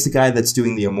Ewing is the guy that's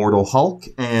doing the Immortal Hulk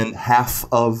and half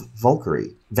of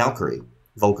Valkyrie. There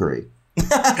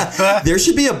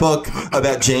should be a book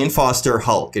about Jane Foster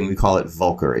Hulk, and we call it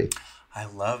Valkyrie. I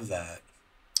love that.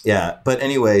 Yeah, but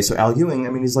anyway, so Al Ewing, I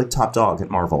mean, he's like top dog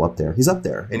at Marvel up there. He's up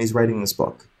there, and he's writing this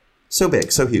book. So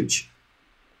big, so huge.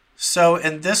 So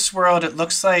in this world, it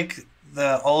looks like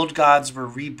the old gods were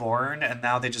reborn, and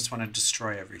now they just want to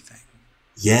destroy everything.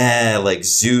 Yeah, like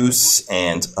Zeus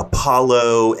and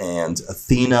Apollo and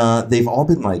Athena. They've all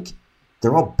been like,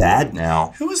 they're all bad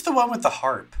now. Who was the one with the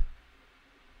harp?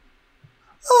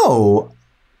 Oh,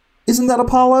 isn't that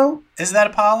Apollo? Is that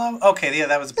Apollo? Okay, yeah,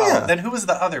 that was Apollo. Yeah. Then who was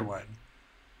the other one?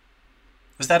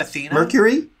 Was that Athena?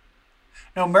 Mercury?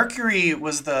 No, Mercury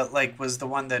was the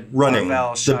one that running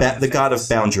Marvel shot the god of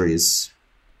boundaries.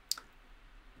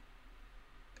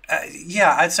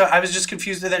 Yeah, so I was just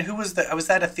confused. Then who was was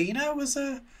that Athena? Was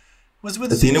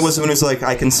with Athena Zeus? was the one who's like,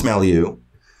 I can smell you.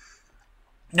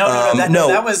 No,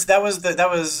 that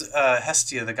was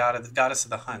Hestia, the goddess of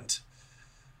the hunt.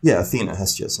 Yeah, Athena,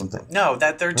 Hestia, same thing. No,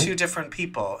 that they're two different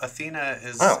people. Athena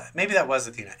is... Oh. Maybe that was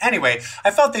Athena. Anyway, I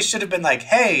felt they should have been like,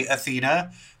 hey,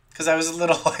 Athena, because I was a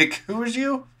little like, who was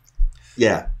you?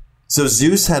 Yeah. So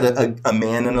Zeus had a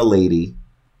man and a lady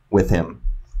with him.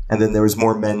 And then there was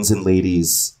more men's and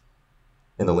ladies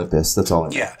in Olympus. That's all I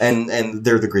know. Yeah. And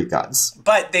they're the Greek gods.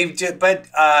 But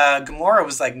Gamora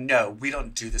was like, no, we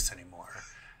don't do this anymore.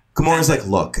 Gamora's like,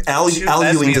 look, Al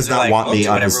Ewing does not want me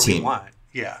on his team.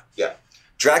 Yeah. Yeah.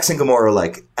 Drax and Gamora are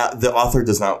like, the author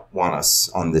does not want us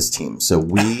on this team, so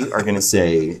we are going to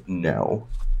say no.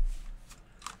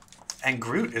 And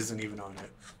Groot isn't even on it.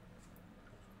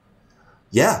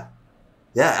 Yeah.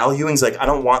 Yeah, Al Ewing's like, I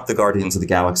don't want the Guardians of the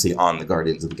Galaxy on the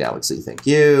Guardians of the Galaxy. Thank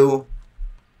you.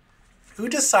 Who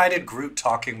decided Groot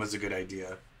talking was a good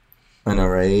idea? I know,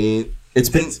 right? It's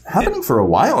been happening for a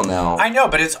while now. I know,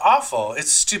 but it's awful.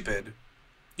 It's stupid.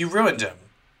 You ruined him.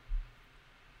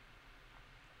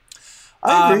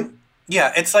 I agree.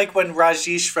 Yeah, it's like when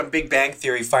Rajesh from Big Bang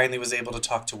Theory finally was able to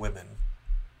talk to women.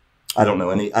 I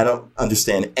don't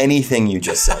understand anything you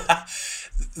just said.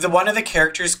 One of the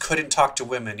characters couldn't talk to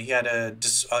women. He had a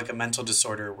mental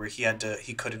disorder where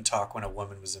he couldn't talk when a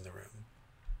woman was in the room.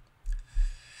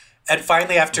 And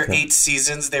finally, after 8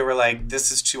 seasons, they were like,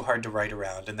 this is too hard to write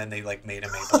around. And then they made him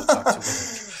able to talk to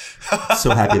women. So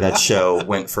happy that show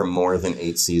went for more than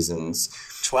 8 seasons.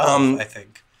 12, I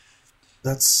think.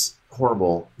 That's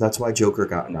horrible. That's why Joker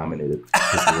got nominated.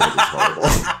 Because the world is horrible.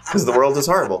 Because the world is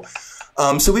horrible.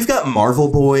 So we've got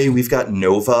Marvel Boy, we've got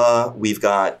Nova, we've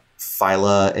got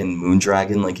Phyla and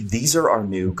Moondragon. Like, these are our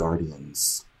new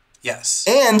Guardians. Yes.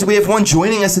 And we have one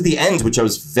joining us at the end, which I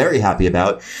was very happy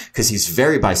about, because he's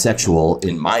very bisexual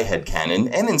in my head canon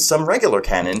and in some regular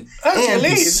canon.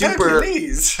 Hercules!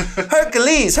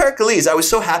 Hercules! I was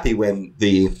so happy when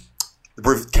the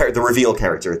reveal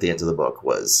character at the end of the book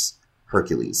was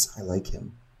Hercules. I like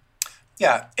him.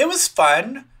 Yeah, it was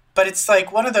fun, but it's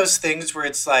like one of those things where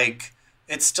it's like,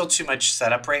 it's still too much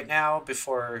setup right now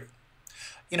before...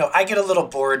 You know, I get a little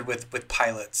bored with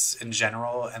pilots in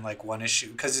general and like one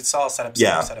issue because it's all set up. So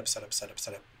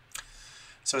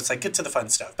it's like, get to the fun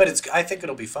stuff. But I think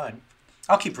it'll be fun.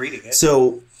 I'll keep reading it.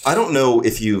 So I don't know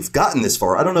if you've gotten this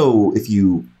far. I don't know if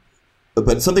you,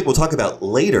 but something we'll talk about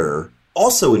later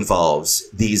also involves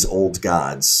these old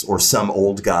gods or some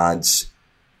old gods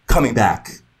coming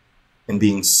back and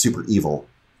being super evil.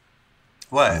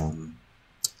 What?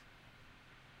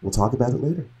 We'll talk about it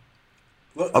later.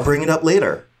 I'll bring it up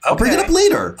later. Okay.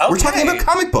 We're talking about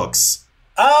comic books.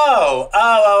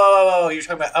 Oh, you're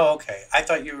talking about... Oh, okay. I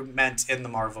thought you meant in the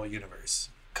Marvel Universe.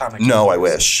 No, I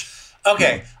wish.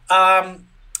 Okay.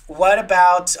 What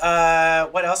about...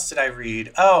 what else did I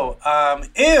read?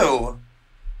 Ew.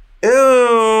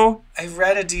 I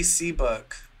read a DC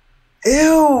book.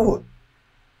 Ew.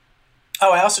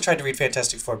 Oh, I also tried to read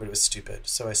Fantastic Four, but it was stupid,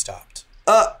 so I stopped.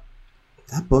 That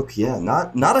book, yeah,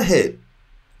 not a hit.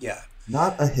 Yeah.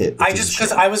 Not a hit.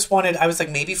 Because I was like,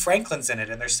 maybe Franklin's in it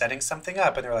and they're setting something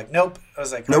up. And they're like, nope. I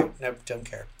was like, nope, don't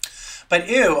care. But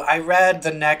I read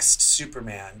the next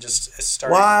Superman. Just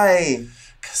starting. Why?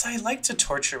 Because I like to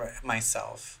torture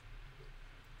myself.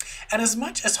 And as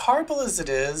horrible as it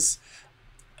is,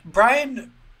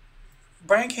 Brian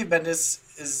K. Bendis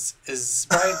is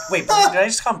Brian. Wait, did I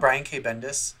just call him Brian K.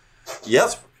 Bendis?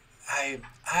 Yep. I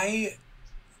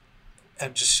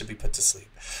just should be put to sleep.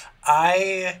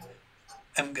 I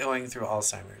am going through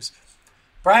Alzheimer's.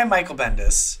 Brian Michael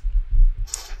Bendis,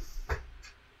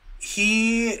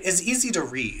 he is easy to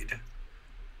read.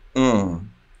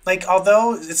 Like,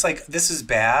 although it's like, this is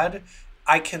bad,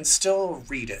 I can still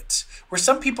read it. Where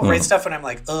some people write stuff and I'm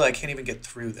like, oh, I can't even get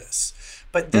through this.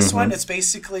 But this one, it's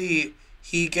basically,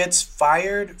 he gets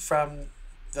fired from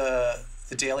the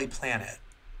Daily Planet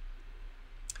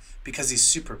because he's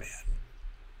Superman.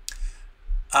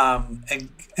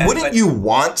 Wouldn't you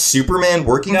want Superman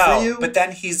working for you? But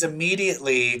then he's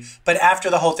but after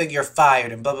the whole thing, you're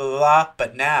fired and blah, blah, blah,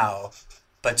 blah.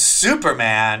 But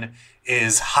Superman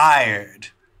is hired.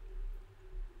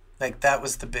 Like, that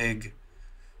was the big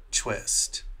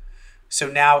twist. So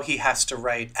now he has to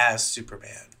write as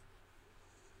Superman.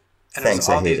 And thanks,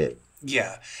 I hate it.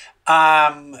 Yeah.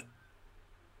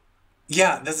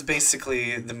 Yeah, that's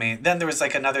basically the main... Then there was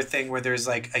like another thing where there's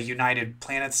like a United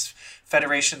Planets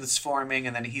Federation that's forming,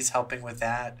 and then he's helping with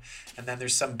that. And then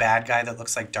there's some bad guy that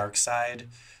looks like Darkseid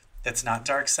that's not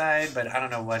Darkseid, but I don't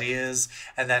know what he is.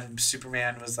 And then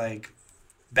Superman was like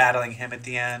battling him at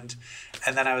the end.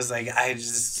 And then I was like,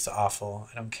 it's awful.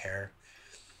 I don't care.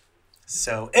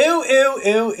 So,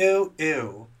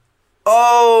 ew.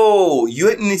 Oh,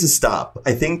 you need to stop.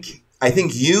 I think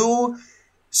you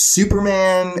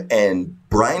Superman and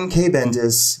Brian K.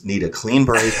 Bendis need a clean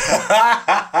break.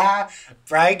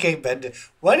 Brian K. Bendis.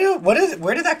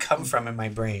 Where did that come from in my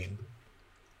brain?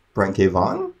 Brian K.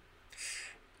 Vaughan?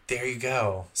 There you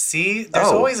go. See, there's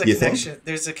always a connection. Think?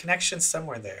 There's a connection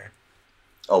somewhere there.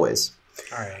 Always.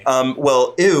 All right.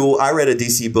 Well, I read a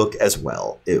DC book as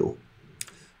well.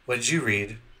 What did you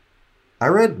read? I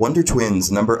read Wonder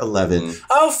Twins number 11.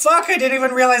 Oh, fuck. I didn't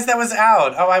even realize that was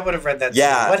out. Oh, I would have read that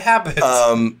yeah. too. What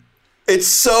happened? It's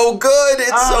so good.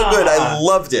 It's so good. I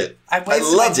loved it. I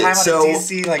wasted my time on a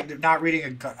DC, like, not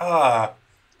reading a...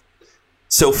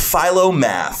 So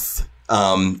Philomath,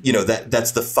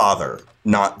 that's the father,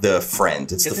 not the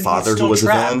friend. It's the father who was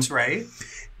trapped, a villain. Right?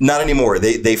 Not anymore.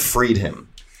 They freed him.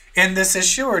 In this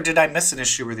issue, or did I miss an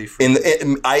issue where they freed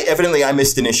him? I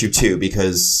missed an issue too,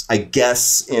 because I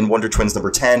guess in Wonder Twins number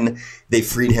 10, they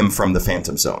freed him from the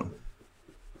Phantom Zone.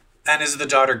 And is the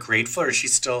daughter grateful, or is she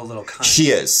still a little cunt?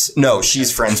 She is. No,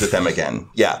 she's friends with them again.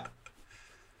 Yeah.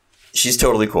 She's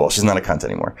totally cool. She's not a cunt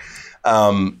anymore.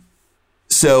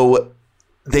 So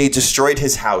they destroyed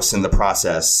his house in the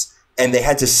process, and they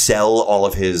had to sell all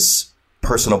of his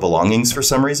personal belongings for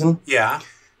some reason. Yeah.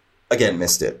 Again,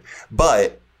 missed it.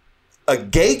 But a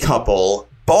gay couple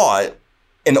bought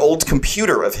an old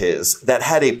computer of his that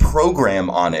had a program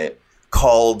on it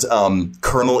called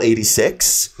Colonel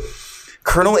 86.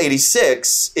 Colonel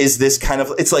 86 is this kind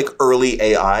of, it's like early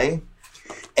AI.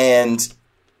 And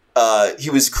he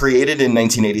was created in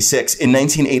 1986. In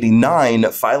 1989,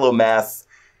 Philomath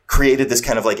created this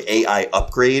kind of like AI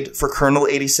upgrade for Colonel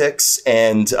 86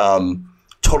 and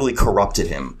totally corrupted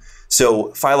him. So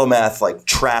Philomath like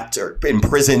trapped or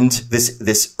imprisoned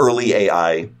this early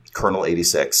AI, Colonel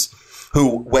 86,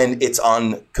 who when it's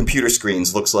on computer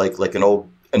screens looks like an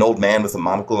old man with a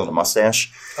monocle and a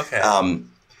mustache. Okay.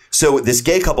 So this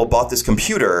gay couple bought this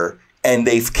computer and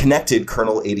they've connected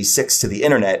Colonel 86 to the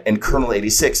internet, and Colonel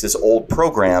 86, this old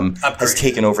program, has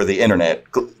taken over the internet.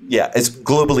 It's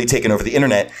globally taken over the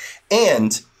internet.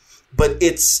 But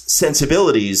its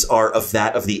sensibilities are of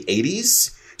that of the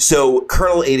 80s. So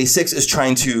Colonel 86 is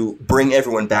trying to bring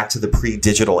everyone back to the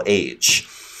pre-digital age.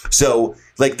 So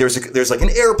like there's like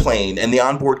an airplane, and the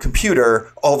onboard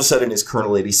computer all of a sudden is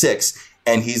Colonel 86.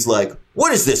 And he's like,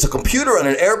 what is this? A computer on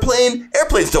an airplane?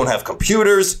 Airplanes don't have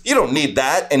computers. You don't need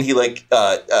that. And he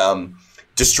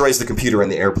destroys the computer in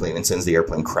the airplane and sends the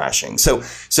airplane crashing. So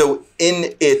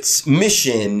in its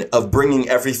mission of bringing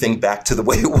everything back to the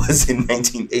way it was in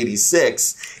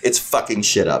 1986, it's fucking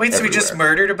shit up. Wait, so everywhere. he just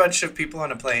murdered a bunch of people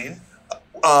on a plane?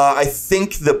 I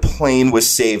think the plane was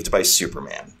saved by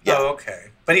Superman. Yeah. Oh, okay.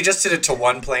 But he just did it to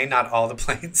one plane, not all the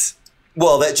planes?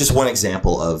 Well, that's just one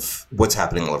example of what's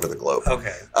happening all over the globe.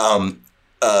 Okay.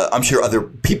 I'm sure other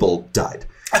people died.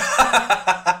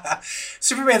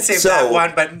 Superman saved that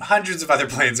one, but hundreds of other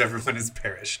planes, everyone has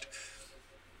perished.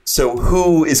 So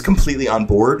who is completely on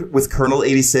board with Colonel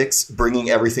 86 bringing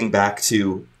everything back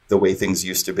to the way things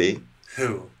used to be?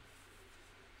 Who?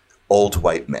 Old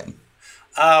white men.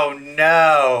 Oh,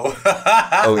 no.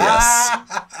 Oh,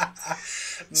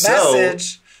 yes.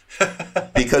 Message.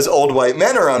 Because old white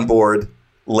men are on board,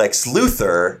 Lex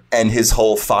Luthor and his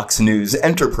whole Fox News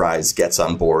enterprise gets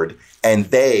on board. And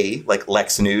they, like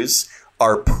Lex News,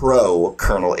 are pro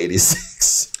Colonel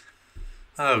 86.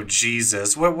 Oh,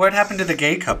 Jesus. What happened to the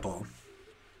gay couple?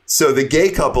 So the gay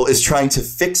couple is trying to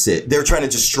fix it. They're trying to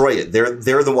destroy it.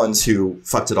 They're the ones who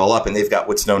fucked it all up, and they've got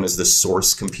what's known as the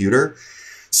source computer.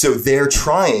 So they're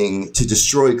trying to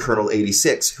destroy Colonel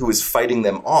 86, who is fighting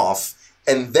them off,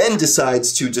 and then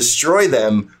decides to destroy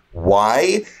them.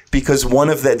 Why? Because one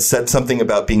of them said something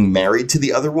about being married to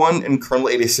the other one, and Colonel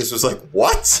 86 was like,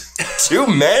 what? 2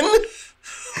 men?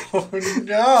 Oh,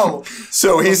 no.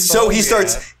 So he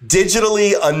starts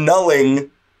digitally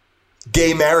annulling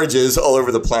gay marriages all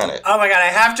over the planet. Oh, my God. I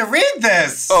have to read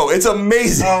this. Oh, it's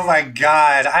amazing. Oh, my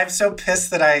God. I'm so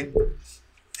pissed that I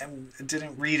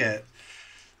didn't read it.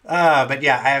 But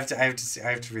yeah, I have to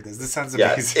read this. This sounds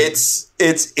amazing. Yeah,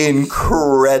 it's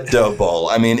incredible.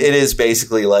 I mean, it is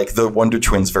basically like the Wonder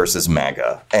Twins versus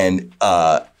MAGA, and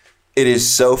it is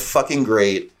so fucking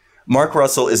great. Mark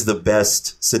Russell is the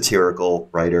best satirical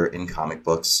writer in comic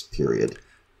books, period.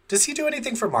 Does he do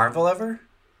anything for Marvel ever?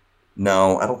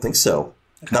 No, I don't think so.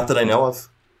 Okay. Not that I know of.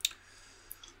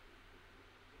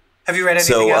 Have you read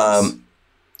anything else?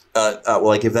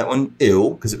 Well, I give that one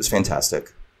ew, because it was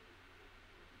fantastic.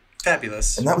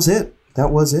 Fabulous. And that was it.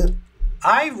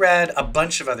 I read a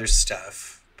bunch of other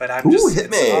stuff, but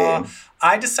hit me.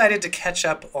 I decided to catch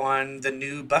up on the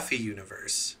new Buffy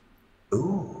universe.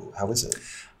 Ooh, how is it?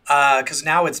 Because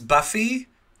now it's Buffy,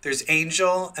 there's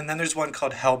Angel, and then there's one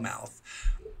called Hellmouth.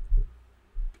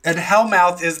 And the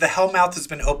Hellmouth has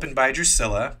been opened by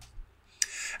Drusilla.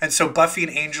 And so Buffy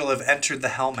and Angel have entered the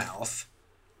Hellmouth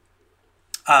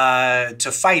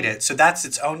to fight it. So that's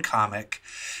its own comic.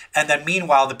 And then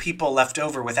meanwhile, the people left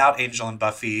over without Angel and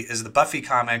Buffy is the Buffy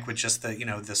comic with just the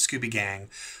Scooby Gang.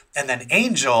 And then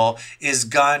Angel is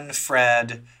Gunn,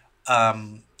 Fred,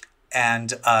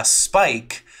 and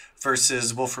Spike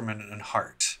versus Wolfram and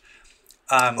Hart.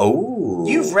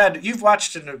 You've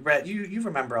watched and read, you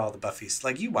remember all the Buffys.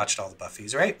 Like, you watched all the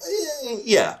Buffys, right?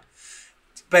 Yeah.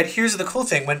 But here's the cool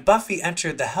thing. When Buffy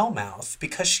entered the Hellmouth,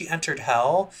 because she entered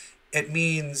Hell, it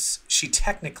means she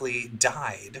technically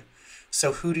died.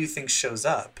 So who do you think shows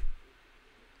up?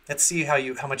 Let's see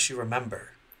how much you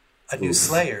remember. A new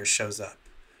Slayer shows up.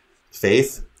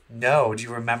 Faith? No. Do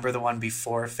you remember the one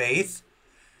before Faith?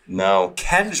 No.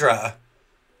 Kendra,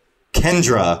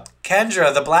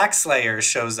 the Black Slayer,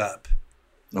 shows up.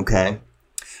 Okay.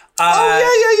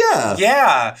 Yeah.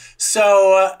 Yeah.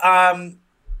 So,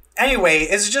 anyway,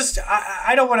 it's just,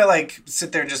 I don't want to, like,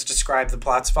 sit there and just describe the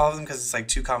plots of all of them because it's, like,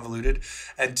 too convoluted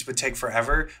and it would take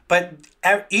forever. But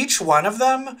each one of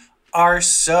them are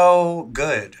so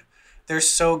good. They're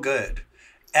so good.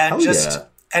 And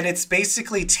and it's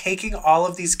basically taking all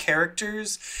of these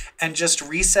characters and just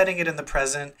resetting it in the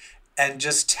present and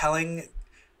just telling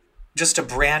just a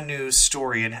brand new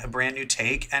story and a brand new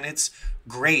take. And it's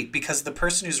great because the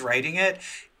person who's writing it,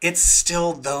 it's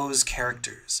still those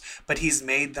characters, but he's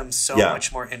made them so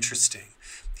much more interesting.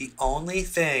 The only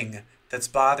thing that's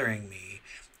bothering me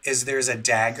is there's a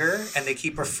dagger and they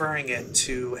keep referring it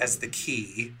to as the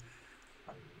key.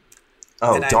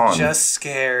 Oh, and Dawn. I'm just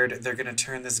scared they're going to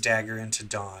turn this dagger into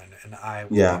Dawn, and I will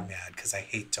be mad because I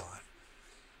hate Dawn.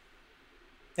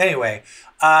 Anyway,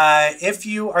 if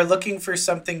you are looking for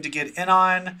something to get in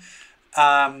on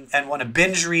and want to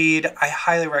binge read, I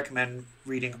highly recommend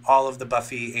reading all of the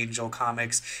Buffy Angel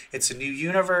comics. It's a new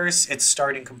universe. It's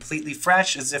starting completely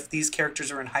fresh as if these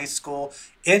characters are in high school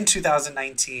in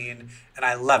 2019, and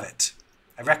I love it.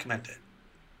 I recommend it.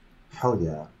 Hell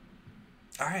yeah.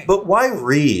 All right. But why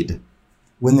read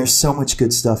when there's so much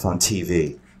good stuff on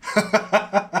TV?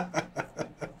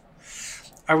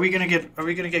 Are we gonna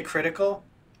get critical?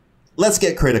 Let's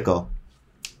get critical.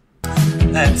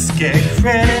 Let's get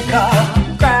critical.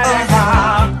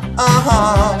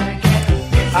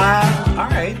 All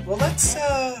right. Well,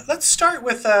 let's start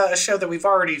with a show that we've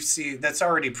already seen that's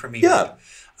already premiered.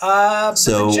 Yeah.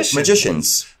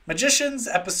 Magicians. Magicians,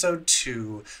 episode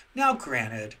 2. Now,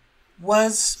 granted,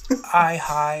 was I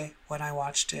high when I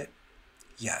watched it?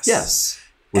 Yes. Yes.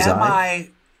 Am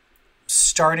I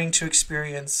starting to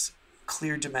experience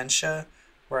clear dementia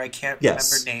where I can't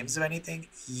remember names of anything?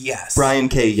 Yes. Brian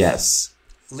K. Yes.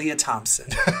 Leah Thompson.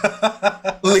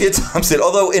 Leah Thompson.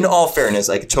 Although, in all fairness,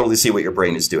 I can totally see what your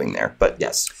brain is doing there. But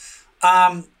yes.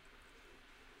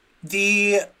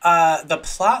 The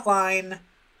plot line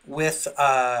with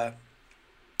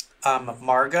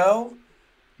Margot.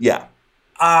 Yeah.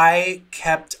 I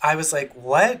was like,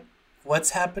 what?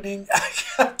 What's happening? I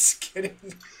kept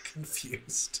getting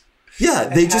confused. Yeah,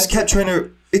 they just kept trying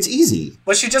to... It's easy.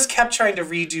 Well, she just kept trying to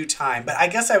redo time. But I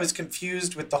guess I was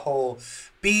confused with the whole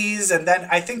bees. And then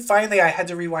I think finally I had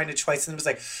to rewind it twice. And it was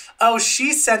like, oh,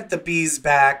 she sent the bees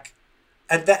back.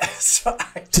 And then,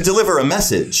 to deliver a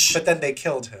message. But then they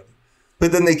killed him.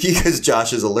 But then because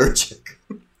Josh is allergic.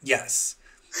 Yes.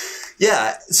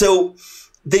 Yeah, so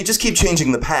they just keep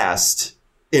changing the past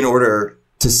in order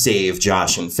to save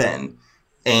Josh and Fen.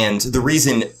 And the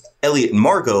reason Elliot and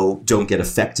Margot don't get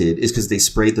affected is because they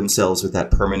sprayed themselves with that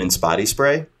permanence body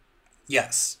spray.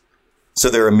 Yes. So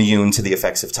they're immune to the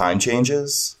effects of time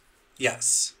changes.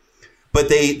 Yes. But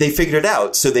they figured it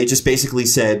out. So they just basically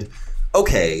said,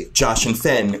 okay, Josh and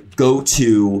Fen, go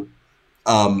to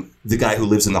the guy who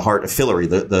lives in the heart of Fillory,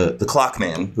 the clock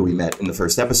man who we met in the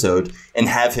first episode, and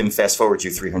have him fast forward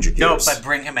you 300 years. No, but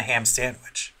bring him a ham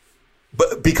sandwich.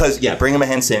 But bring him a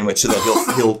ham sandwich so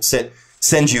that he'll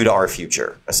send you to our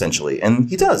future, essentially. And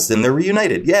he does. Then they're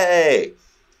reunited. Yay!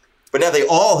 But now they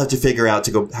all have to figure out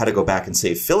how to go back and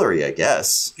save Fillory, I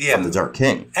guess, from the Dark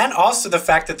King. And also the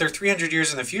fact that they're 300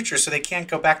 years in the future, so they can't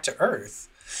go back to Earth.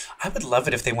 I would love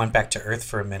it if they went back to Earth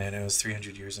for a minute and it was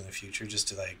 300 years in the future just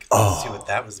to see what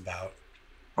that was about.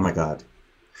 Oh my God.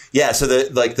 Yeah, so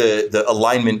the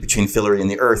alignment between Fillory and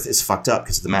the Earth is fucked up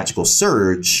because of the magical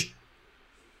surge.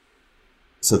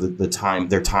 So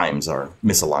their times are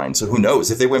misaligned. So who knows?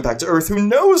 If they went back to Earth, who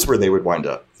knows where they would wind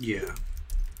up? Yeah.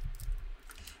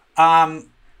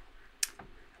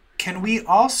 Can we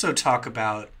also talk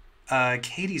about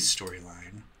Katie's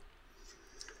storyline?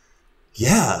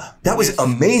 Yeah, that was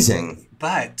amazing.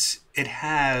 But it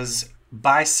has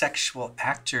bisexual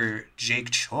actor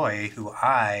Jake Choi, who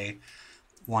I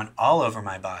want all over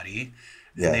my body.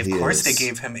 Yeah, And he of course, is. they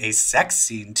gave him a sex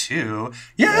scene too.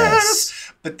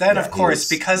 Yes. But then, Yeah, of course,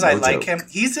 because I no like joke. him,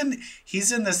 he's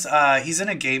in this he's in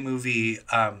a gay movie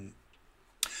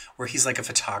where he's like a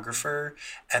photographer,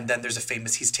 and then there's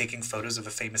he's taking photos of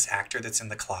a famous actor that's in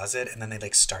the closet, and then they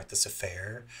like start this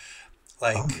affair.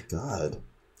 Like, Oh my God.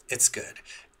 it's good.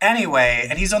 Anyway,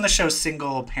 and he's on the show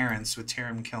Single Parents with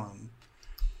Taram Killam.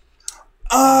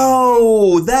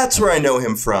 Oh, that's where I know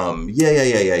him from. Yeah.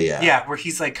 Yeah, where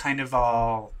he's like kind of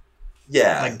all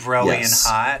Yeah. like broy yes.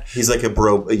 and hot. He's like a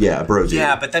bro dude.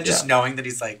 Yeah, but then just Yeah. knowing that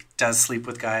he's like does sleep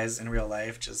with guys in real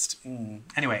life, just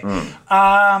anyway.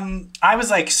 I was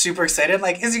like super excited.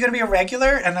 Like, is he gonna be a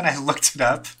regular? And then I looked it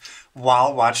up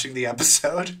while watching the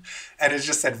episode, and it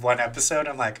just said one episode.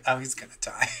 I'm like, oh, he's gonna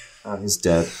die. Oh, he's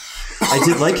dead. I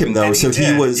did like him though. And So he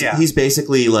did, yeah. he's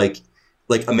basically like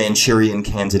a Manchurian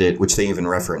candidate, which they even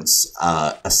reference,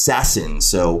 assassin.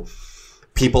 So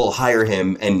people hire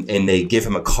him and they give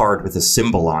him a card with a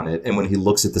symbol on it. And when he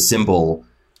looks at the symbol,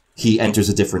 he enters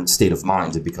a different state of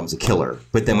mind and becomes a killer.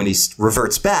 But then when he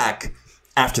reverts back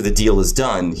after the deal is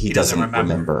done, he doesn't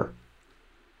remember.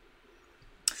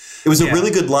 It was a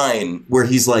really good line where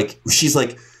she's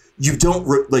like, you don't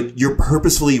you're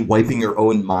purposefully wiping your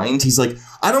own mind. He's like,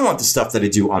 I don't want the stuff that I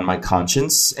do on my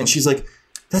conscience. And she's like,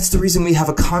 that's the reason we have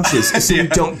a conscience, is so you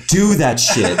don't do that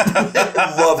shit.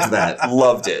 Loved that.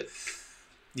 Loved it.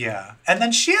 Yeah, and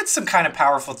then she had some kind of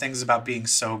powerful things about being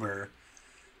sober.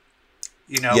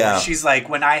 You know, Yeah. where she's like,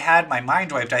 when I had my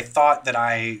mind wiped, I thought that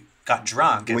I got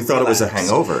drunk. And We thought it was a relaxed.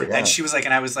 hangover. Yeah. And she was like,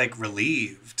 and I was like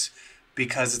relieved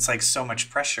because it's like so much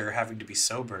pressure having to be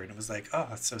sober. And it was like, oh,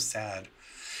 that's so sad.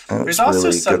 That's There's also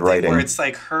really good something writing. where it's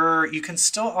like you can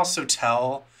still also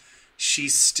tell she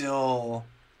still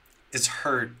is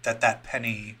hurt that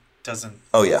Penny doesn't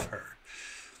Oh, yeah. love her.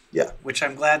 Yeah. Which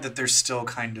I'm glad that they're still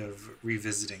kind of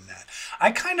revisiting that.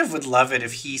 I kind of would love it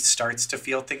if he starts to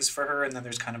feel things for her, and then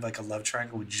there's kind of like a love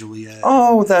triangle with Julia.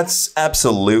 Oh, that's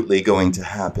absolutely going to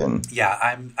happen. Yeah,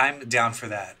 I'm down for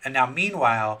that. And now,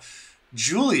 meanwhile,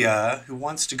 Julia, who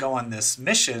wants to go on this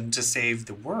mission to save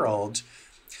the world,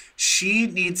 she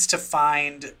needs to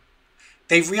find.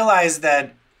 They realize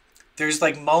that there's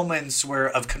like moments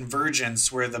of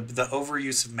convergence where the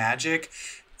overuse of magic,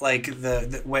 like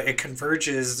the where it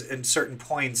converges in certain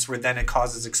points where then it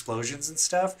causes explosions and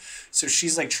stuff. So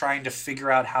she's like trying to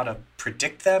figure out how to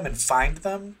predict them and find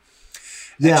them.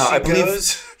 Yeah,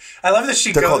 I love that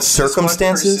she goes. they're called to this one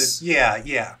circumstances? person.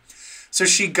 Yeah. So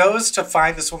she goes to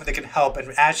find this woman that can help,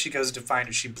 and as she goes to find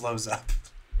her, she blows up.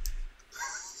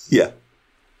 Yeah.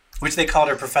 Which they called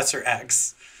her Professor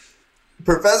X.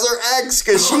 Professor X,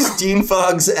 because she's Dean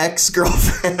Fogg's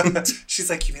ex-girlfriend. She's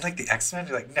like, you mean like the X-Men?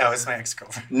 You're like, no, it's my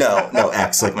ex-girlfriend. No,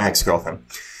 X, like my ex-girlfriend.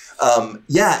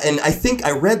 Yeah, and I think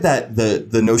I read that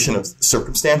the notion of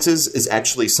circumstances is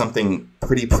actually something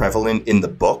pretty prevalent in the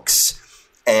books.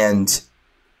 And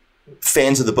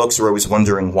fans of the books are always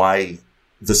wondering why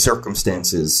the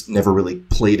circumstances never really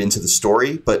played into the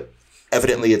story. But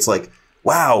evidently it's like,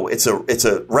 wow, it's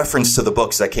a reference to the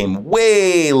books that came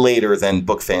way later than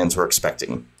book fans were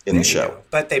expecting in the show.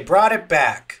 But they brought it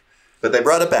back. But they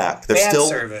brought it back. They're Fan still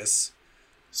service.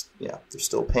 Yeah, they're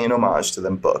still paying homage to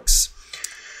them books.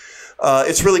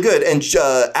 It's really good. And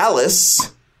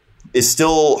Alice is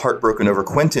still heartbroken over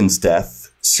Quentin's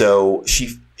death. So she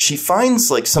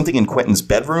finds like something in Quentin's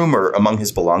bedroom or among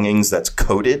his belongings that's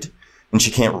coded, and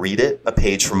she can't read it, a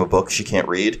page from a book she can't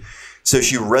read. So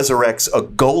she resurrects a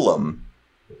golem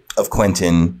of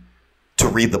Quentin to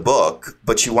read the book,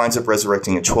 but she winds up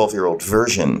resurrecting a 12-year-old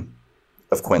version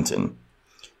of Quentin,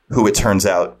 who it turns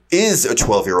out is a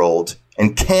 12-year-old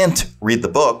and can't read the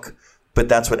book, but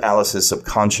that's what Alice's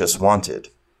subconscious wanted.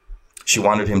 She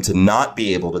wanted him to not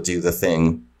be able to do the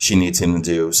thing she needs him to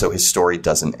do so his story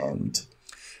doesn't end.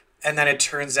 And then it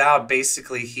turns out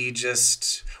basically he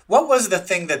just... What was the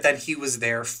thing that then he was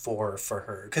there for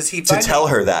her? Because he... To tell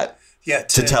her that. Yeah.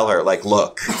 To tell her, like,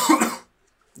 look...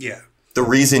 Yeah. The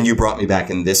reason you brought me back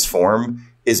in this form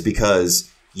is because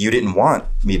you didn't want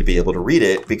me to be able to read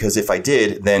it, because if I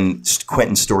did, then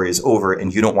Quentin's story is over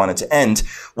and you don't want it to end.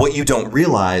 What you don't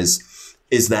realize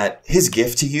is that his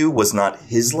gift to you was not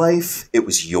his life, it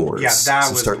was yours. Yeah,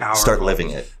 that was powerful. Start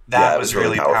living it. That Yeah, it was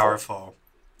really powerful.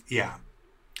 Yeah.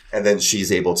 And then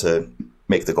she's able to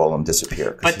make the golem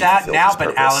disappear. But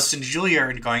Alice and Julia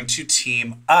are going to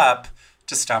team up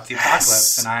to stop the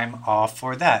apocalypse, and I'm all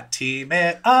for that. Team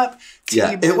it up.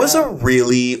 It was a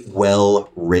really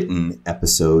well-written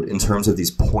episode in terms of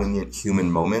these poignant human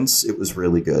moments. It was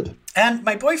really good. And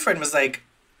my boyfriend was like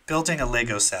building a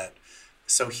Lego set.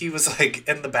 So he was like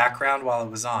in the background while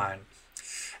it was on.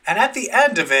 And at the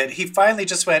end of it, he finally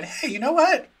just went, hey, you know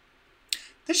what?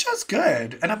 This show's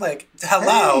good. And I'm like,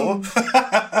 hello.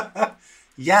 Hey.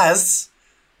 Yes.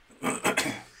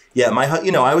 Yeah,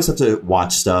 I always have to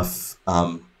watch stuff.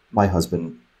 My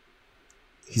husband,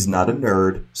 he's not a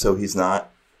nerd, so he's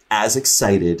not as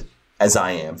excited as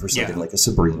I am for something like a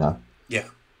Sabrina. Yeah.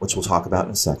 Which we'll talk about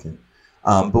in a second.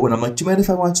 But when I'm like, do you mind if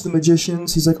I watch The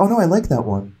Magicians? He's like, oh no, I like that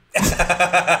one.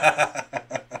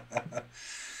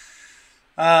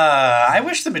 I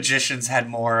wish The Magicians had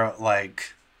more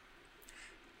like...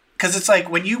 Because it's like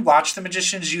when you watch The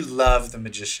Magicians, you love The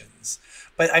Magicians.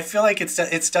 But I feel like it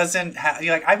doesn't have...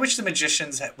 Like, I wish The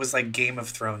Magicians was like Game of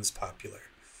Thrones popular.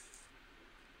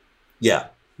 Yeah.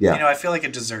 I feel like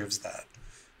it deserves that.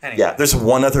 Anyway. Yeah, there's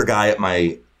one other guy at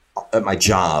my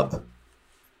job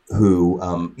who,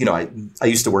 I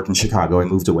used to work in Chicago. I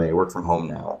moved away. I work from home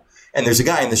now. And there's a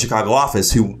guy in the Chicago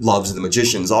office who loves The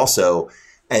Magicians also.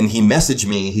 And he messaged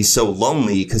me. He's so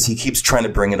lonely because he keeps trying to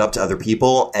bring it up to other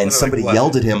people. And somebody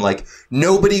yelled at him like,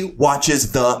 nobody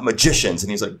watches The Magicians. And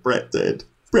he's like, Brett did.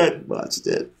 Brett watched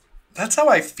it. That's how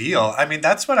I feel. I mean,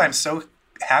 that's what I'm so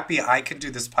happy I can do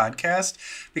this podcast,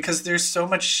 because there's so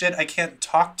much shit I can't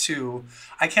talk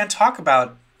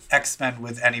about X-Men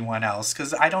with anyone else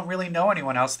because I don't really know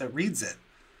anyone else that reads it.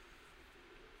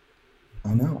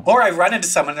 I know. Or I run into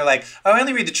someone, they're like, oh, I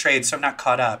only read the trade, so I'm not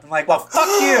caught up. I'm like, well, fuck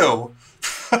you.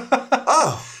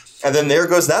 Oh, and then there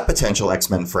goes that potential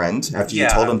X-Men friend after you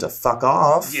told him to fuck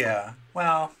off. Yeah,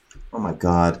 well. Oh my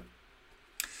God.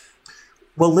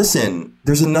 Well, listen,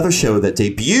 there's another show that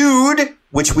debuted,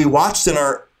 which we watched and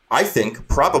are, I think,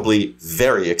 probably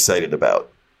very excited about.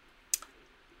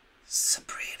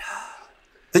 Sabrina.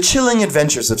 The Chilling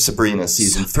Adventures of Sabrina,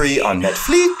 Season 3 on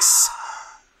Netflix.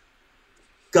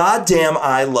 Goddamn,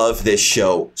 I love this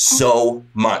show so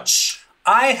much.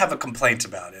 I have a complaint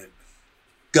about it.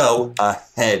 Go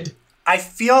ahead. I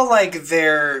feel like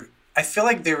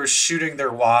they were shooting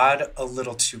their wad a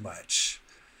little too much.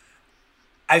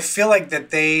 I feel like that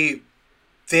they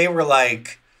were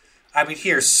like, I mean,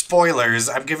 here, spoilers.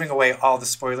 I'm giving away all the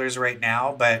spoilers right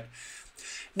now, but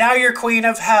now you're Queen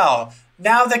of Hell.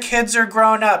 Now the kids are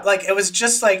grown up. Like, it was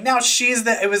just like, now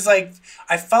it was like,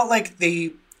 I felt like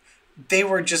I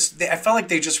felt like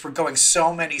they just were going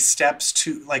so many steps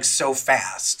too, like, so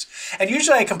fast. And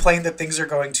usually I complain that things are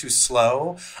going too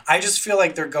slow. I just feel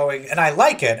like they're going, and I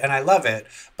like it and I love it,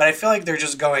 but I feel like they're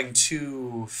just going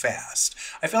too fast.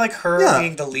 I feel like her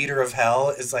being the leader of hell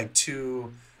is like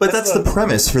too... But that's the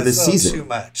premise for this season. Too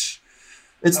much.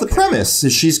 It's the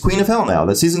premise. She's Queen of Hell now.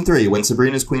 That's Season 3, when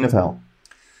Sabrina's Queen of Hell.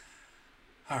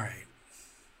 All right.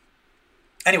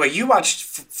 Anyway, you watched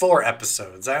 4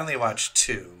 episodes. I only watched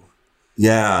 2.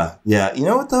 Yeah. You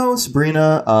know what, though,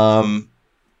 Sabrina?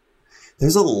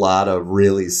 There's a lot of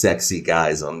really sexy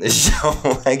guys on this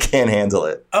show. I can't handle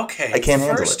it. Okay. I can't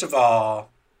handle it. First of all,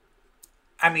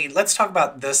 I mean, let's talk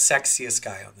about the sexiest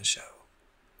guy on the show.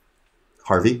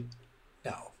 Harvey?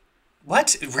 No.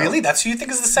 What? Really? That's who you think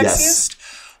is the sexiest?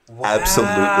 Yes. Wow.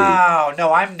 Absolutely. Wow.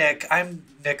 No, I'm Nick. I'm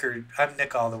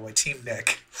Nick all the way. Team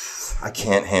Nick. I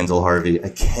can't handle Harvey. I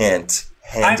can't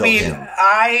handle him.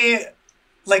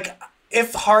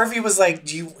 If Harvey was like,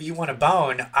 do you want a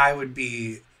bone? I would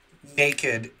be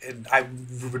naked and I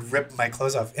would rip my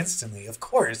clothes off instantly, of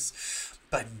course.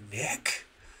 But Nick,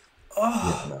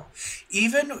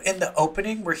 even in the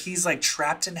opening where he's like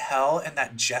trapped in hell in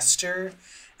that jester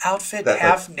outfit, that,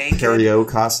 half naked,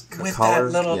 with collar,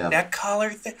 that little neck collar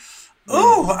thing.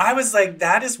 Ooh, I was like,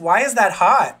 why is that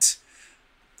hot?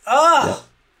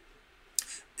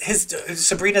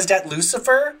 Sabrina's dad,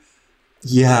 Lucifer.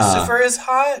 Yeah, Lucifer is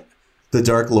hot. The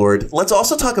Dark Lord. Let's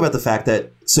also talk about the fact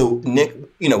that, so Nick,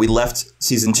 we left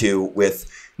season 2 with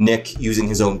Nick using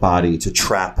his own body to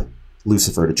trap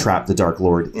Lucifer, to trap the Dark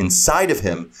Lord inside of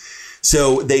him.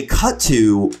 So they cut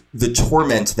to the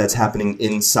torment that's happening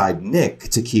inside Nick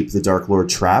to keep the Dark Lord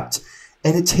trapped.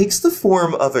 And it takes the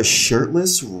form of a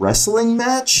shirtless wrestling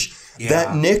match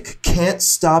that Nick can't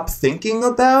stop thinking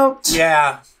about.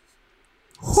 Yeah.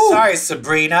 Whew. Sorry,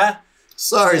 Sabrina.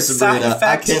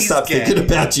 I can't stop thinking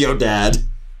about your dad.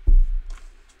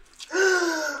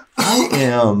 I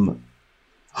am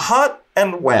hot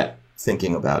and wet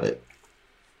thinking about it.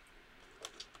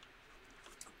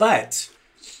 But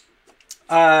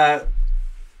the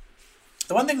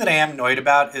one thing that I am annoyed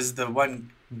about is the one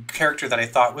character that I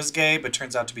thought was gay but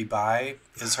turns out to be bi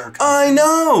is her cousin. I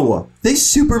know! They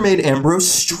super made Ambrose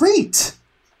straight.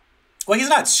 Well, he's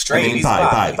not straight. I mean, he's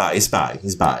bi. He's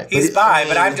bi. He's bi,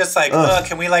 but I'm just like,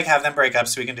 can we like have them break up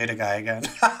so we can date a guy again?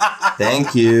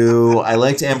 Thank you. I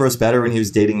liked Ambrose better when he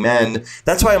was dating men.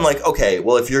 That's why I'm like, okay,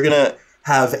 well, if you're going to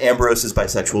have Ambrose's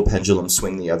bisexual pendulum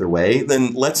swing the other way,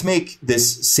 then let's make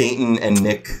this Satan and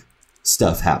Nick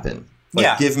stuff happen.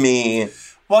 Like, give me...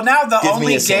 Well, now the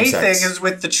only gay thing is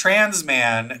with the trans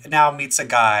man now meets a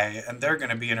guy, and they're going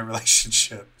to be in a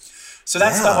relationship. So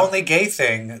that's the only gay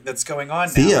thing that's going on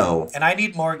now. Theo. And I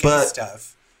need more gay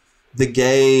stuff. The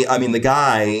guy...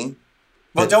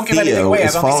 Well, don't give anything away.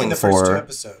 I've only seen the first 2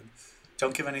 episodes.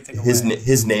 Don't give anything away.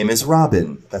 His name is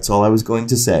Robin. That's all I was going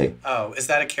to say. Oh, is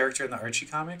that a character in the Archie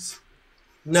comics?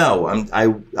 No,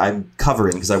 I'm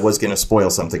covering because I was going to spoil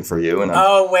something for you. And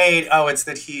it's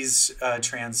that he's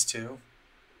trans too?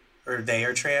 Or they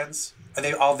are trans? Are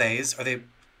they all theys? Are they...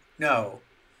 No.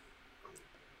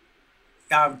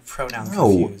 Now I'm pronoun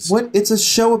confused. What? It's a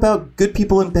show about good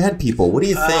people and bad people. What do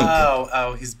you think?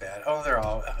 Oh, he's bad. Oh, they're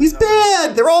all... He's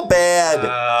bad! They're all bad!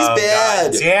 He's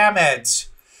bad! God damn it!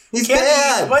 He's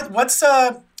bad! What's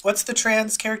the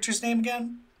trans character's name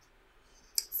again?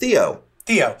 Theo.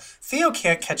 Theo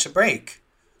can't catch a break.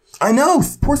 I know.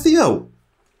 Poor Theo.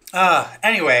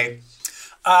 Anyway,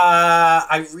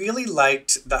 I really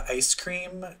liked the ice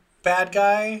cream bad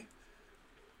guy.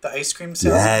 The ice cream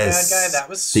salesman bad guy. That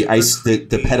was super creepy.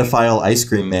 The pedophile ice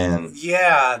cream man.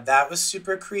 Yeah, that was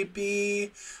super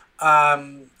creepy.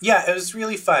 It was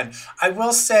really fun. I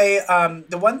will say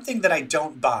the one thing that I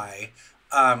don't buy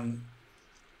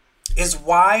is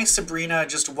why Sabrina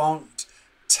just won't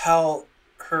tell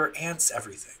her aunts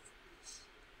everything.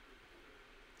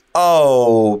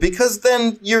 Oh, because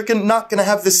then you're not going to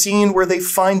have the scene where they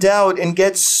find out and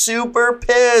get super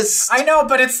pissed. I know,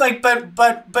 but it's like, but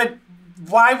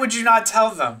why would you not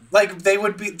tell them? Like, they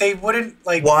wouldn't,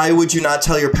 like... Why would you not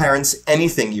tell your parents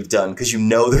anything you've done? Because you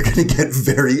know they're going to get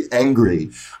very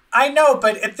angry. I know,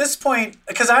 but at this point,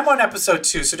 because I'm on episode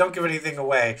 2, so don't give anything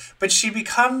away, but she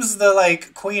becomes the,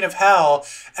 like, queen of hell,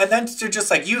 and then they're just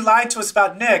like, you lied to us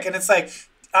about Nick, and it's like...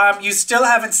 you still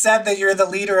haven't said that you're the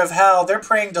leader of hell. They're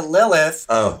praying to Lilith,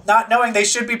 not knowing they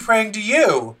should be praying to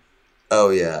you. Oh,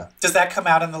 yeah. Does that come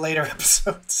out in the later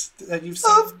episodes that you've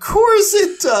seen? Of course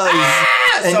it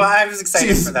does. So I was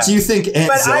excited for that. Do you think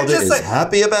Aunt Zelda is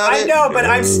happy about it? I know, but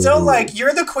I'm still like,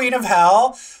 you're the queen of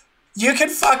hell. You can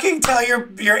fucking tell your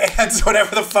aunts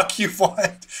whatever the fuck you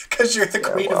want because you're the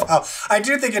queen of hell. I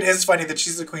do think it is funny that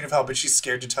she's the queen of hell, but she's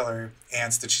scared to tell her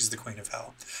aunts that she's the queen of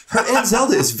hell. Her Aunt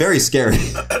Zelda is very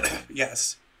scary.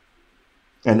 Yes.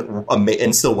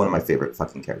 And still one of my favorite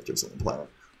fucking characters on the planet.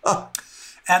 Oh.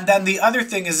 And then the other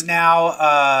thing is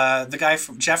now the guy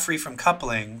from Jeffrey from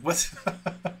Coupling. What's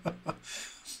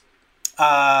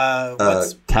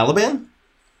Caliban?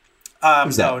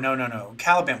 No.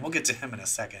 Caliban. We'll get to him in a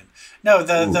second. No,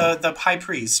 the high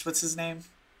priest. What's his name?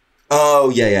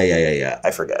 Oh, yeah.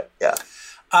 I forget.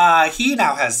 Yeah. He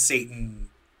now has Satan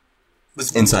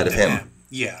was inside of him.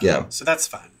 Yeah. So that's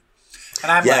fun.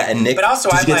 And I'm and Nick. But also,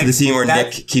 did you get to the scene where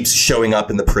Nick keeps showing up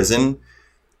in the prison,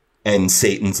 and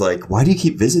Satan's like, "Why do you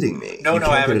keep visiting me?" No,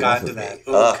 I haven't gotten to that.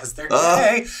 Because they're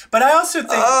gay. But I also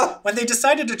think when they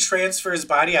decided to transfer his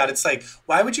body out, it's like,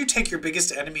 why would you take your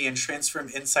biggest enemy and transfer him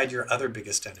inside your other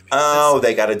biggest enemy?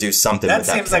 They got to do something. That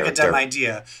seems like a dumb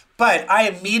idea. But I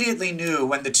immediately knew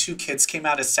when the 2 kids came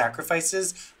out as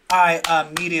sacrifices. I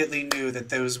immediately knew that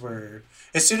those were.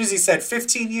 As soon as he said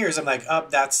 15 years, I'm like,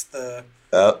 that's the.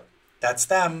 That's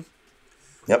them.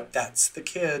 Yep. That's the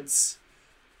kids.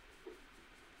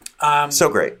 So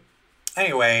great.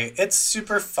 Anyway, it's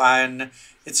super fun.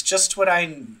 It's just what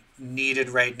I needed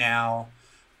right now.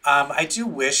 I do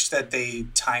wish that they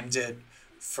timed it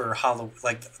for Halloween.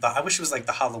 I wish it was like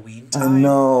the Halloween time. I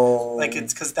know. Like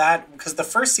it's because the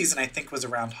first season I think was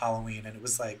around Halloween, and it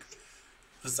was like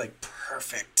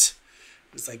perfect.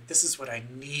 It was like, this is what I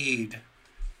need.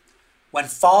 When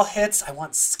fall hits, I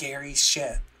want scary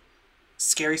shit.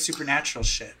 Scary supernatural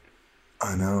shit.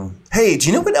 I know. Hey, do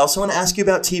you know what else I want to ask you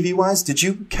about TV-wise? Did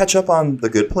you catch up on The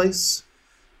Good Place?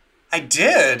 I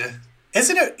did.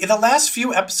 Isn't it? The last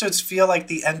few episodes feel like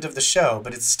the end of the show,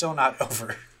 but it's still not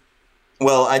over.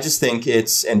 Well, I just think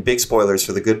it's, and big spoilers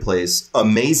for The Good Place,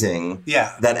 amazing.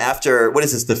 Yeah. That after, what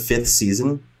is this, the 5th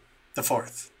season? The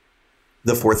 4th.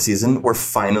 The 4th season, we're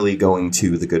finally going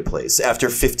to The Good Place. After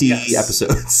 50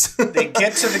 episodes. They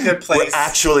get to The Good Place. We're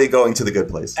actually going to The Good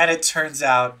Place. And it turns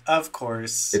out, of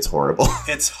course. It's horrible.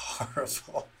 It's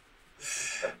horrible.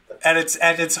 And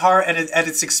it's hard, and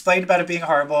it's explained about it being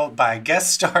horrible by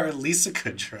guest star Lisa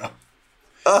Kudrow.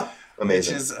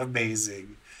 Amazing. Which is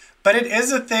amazing. But it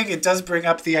is a thing. It does bring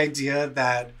up the idea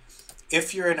that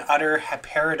if you're in utter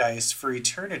paradise for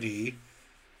eternity,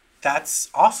 that's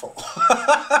awful.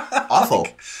 Awful.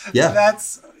 Yeah.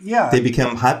 Yeah. They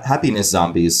become happiness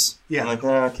zombies. Yeah. I'm like,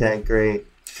 oh, okay, great.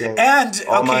 And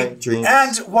all my dreams.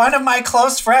 And one of my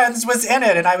close friends was in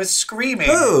it, and I was screaming.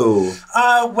 Who?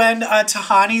 When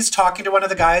Tahani's talking to one of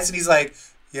the guys, and he's like,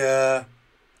 "Yeah,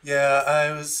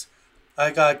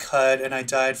 I got cut, and I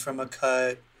died from a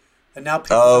cut, and now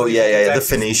people." Oh yeah, the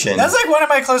Phoenician. That's like one of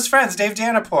my close friends, Dave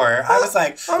Danapor. I was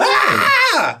like,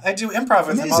 I do improv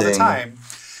with him all the time.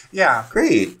 Yeah.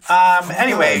 Great.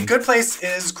 Anyway, Good Place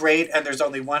is great, and there's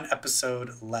only one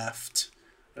episode left.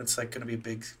 It's like going to be a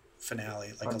big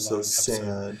finale, like I'm a so long episode.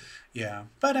 sad. Yeah,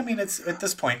 but I mean, it's at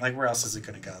this point, like, where else is it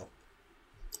going to go?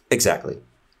 Exactly.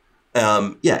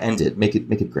 End it. Make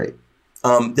it great.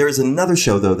 There is another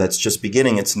show though that's just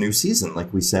beginning its new season,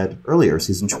 like we said earlier,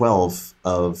 season 12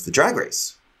 of the Drag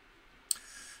Race.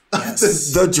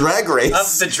 Yes. The Drag Race.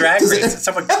 Of the Drag Race.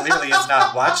 Someone clearly has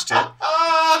not watched it.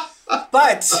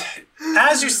 But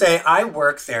as you say, I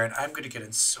work there, and I'm going to get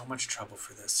in so much trouble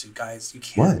for this. You guys, you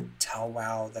can't tell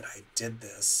WoW that I did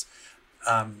this.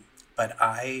 But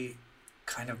I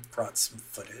kind of brought some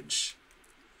footage.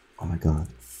 Oh my God.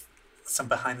 Some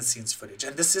behind the scenes footage.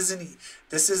 And this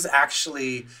is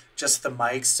actually just the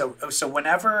mics. So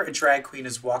whenever a drag queen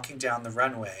is walking down the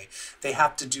runway, they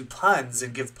have to do puns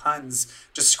and give puns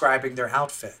describing their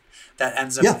outfit. That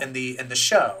ends up in the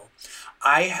show.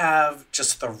 I have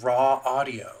just the raw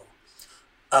audio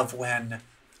of when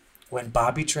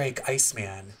Bobby Drake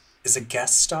Iceman is a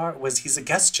guest star, he's a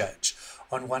guest judge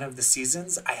on one of the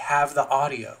seasons. I have the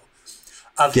audio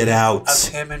of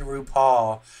him and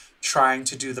RuPaul trying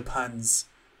to do the puns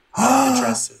on the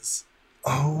dresses.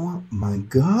 Oh my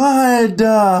God.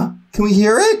 Can we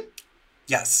hear it?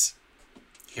 Yes.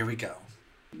 Here we go.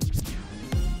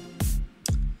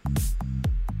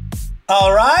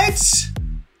 All right.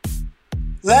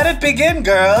 Let it begin,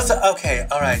 girls. Okay,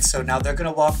 all right. So now they're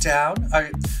going to walk down.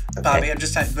 Bobby,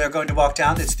 they're going to walk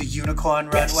down. It's the unicorn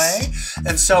runway.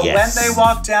 And so when they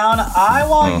walk down, I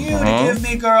want you to give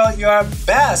me, girl, your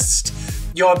best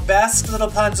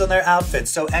little puns on their outfits.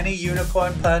 So any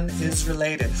unicorn pun is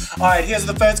related. All right, here's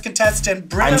the first contestant,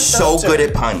 Britta. I'm so good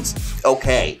at puns.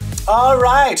 Okay. All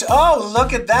right. Oh,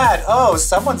 look at that. Oh,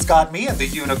 someone's got me in the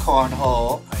unicorn hole.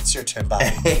 All right, it's your turn, Bobby.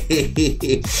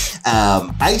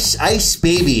 Ice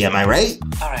baby, am I right?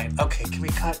 All right. Okay, can we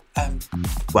cut?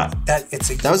 What? That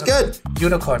was good.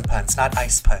 Unicorn puns, not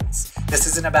ice puns. This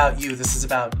isn't about you. This is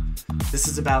about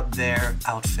their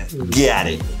outfit. Got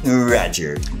it.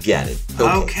 Roger. Got it.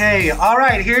 Okay. All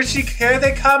right. Here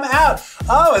they come out.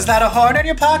 Oh, is that a horn in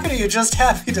your pocket, or are you just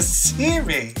happy to see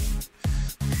me?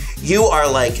 You are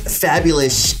like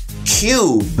fabulous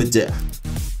cube.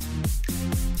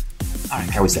 All right.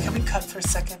 How is that? Can we cut for a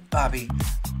second, Bobby?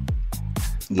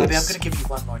 Yes. Bobby, I'm going to give you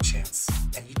one more chance,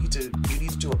 and you need to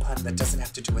do a pun that doesn't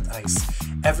have to do with ice.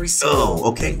 Every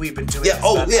single thing we've been doing.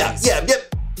 Ice.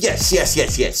 Yes.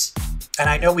 And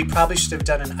I know we probably should have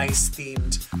done an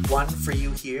ice-themed one for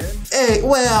you here. Hey,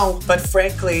 well. But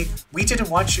frankly, we didn't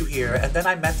want you here, and then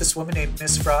I met this woman named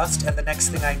Miss Frost, and the next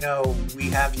thing I know, we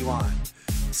have you on.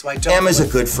 So I don't. Emma's a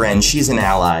good friend. She's an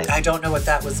ally. I don't know what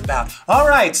that was about. All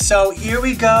right, so here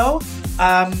we go.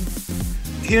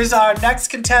 Here's our next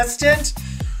contestant.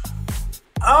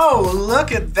 Oh,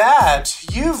 look at that.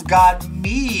 You've got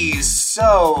me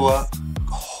so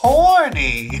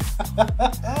horny.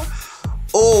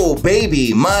 Oh,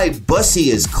 baby, my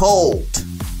bussy is cold.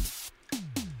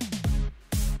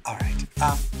 All right.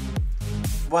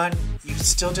 One, you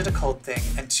still did a cold thing,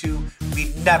 and two,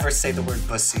 we never say the word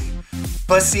bussy.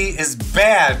 Bussy is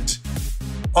banned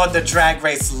on the Drag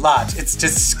Race lot. It's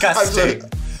disgusting.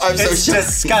 It's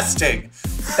disgusting.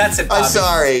 That's it, Bobby. I'm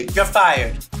sorry. You're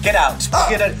fired. Get out.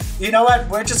 You know what?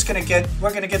 We're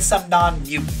gonna get some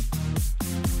non-mutant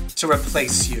to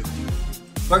replace you.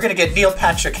 We're gonna get Neil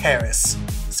Patrick Harris.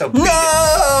 So beat it.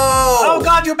 Oh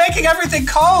God, you're making everything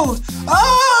cold.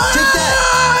 Oh, take that.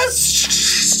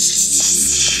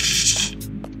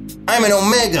 I'm an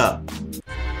Omega.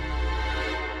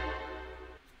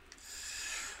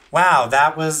 Wow,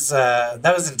 that was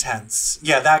intense.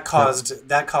 Yeah, that caused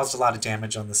a lot of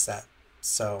damage on the set.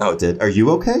 So. Oh, it did. Are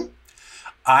you okay?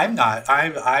 I'm not.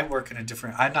 I work in a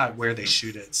different. I'm not where they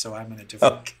shoot it, so I'm in a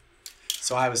different. Okay.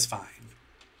 So I was fine.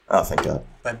 Oh, thank God.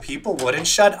 But people wouldn't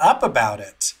shut up about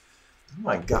it. Oh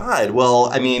my God. Well,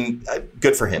 I mean,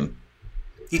 good for him.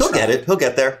 He'll get it. He'll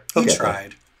get there. He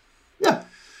tried. Yeah.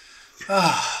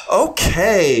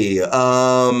 Okay.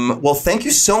 Well, thank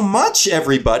you so much,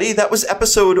 everybody. That was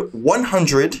episode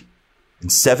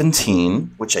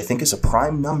 117, which I think is a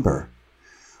prime number.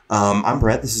 I'm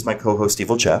Brett. This is my co-host,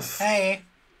 Evil Jeff. Hey.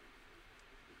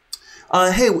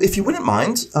 Hey, if you wouldn't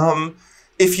mind,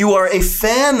 if you are a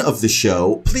fan of the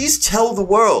show, please tell the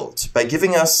world by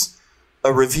giving us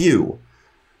a review.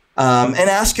 And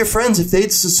ask your friends if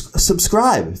they'd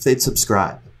subscribe.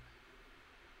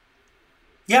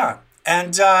 Yeah,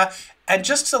 and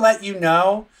just to let you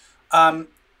know,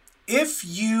 if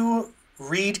you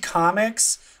read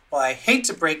comics, well, I hate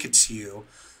to break it to you,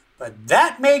 but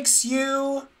that makes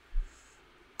you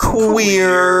queer.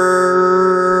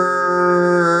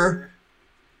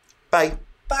 Bye.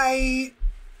 Bye.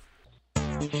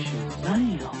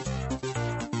 Damn.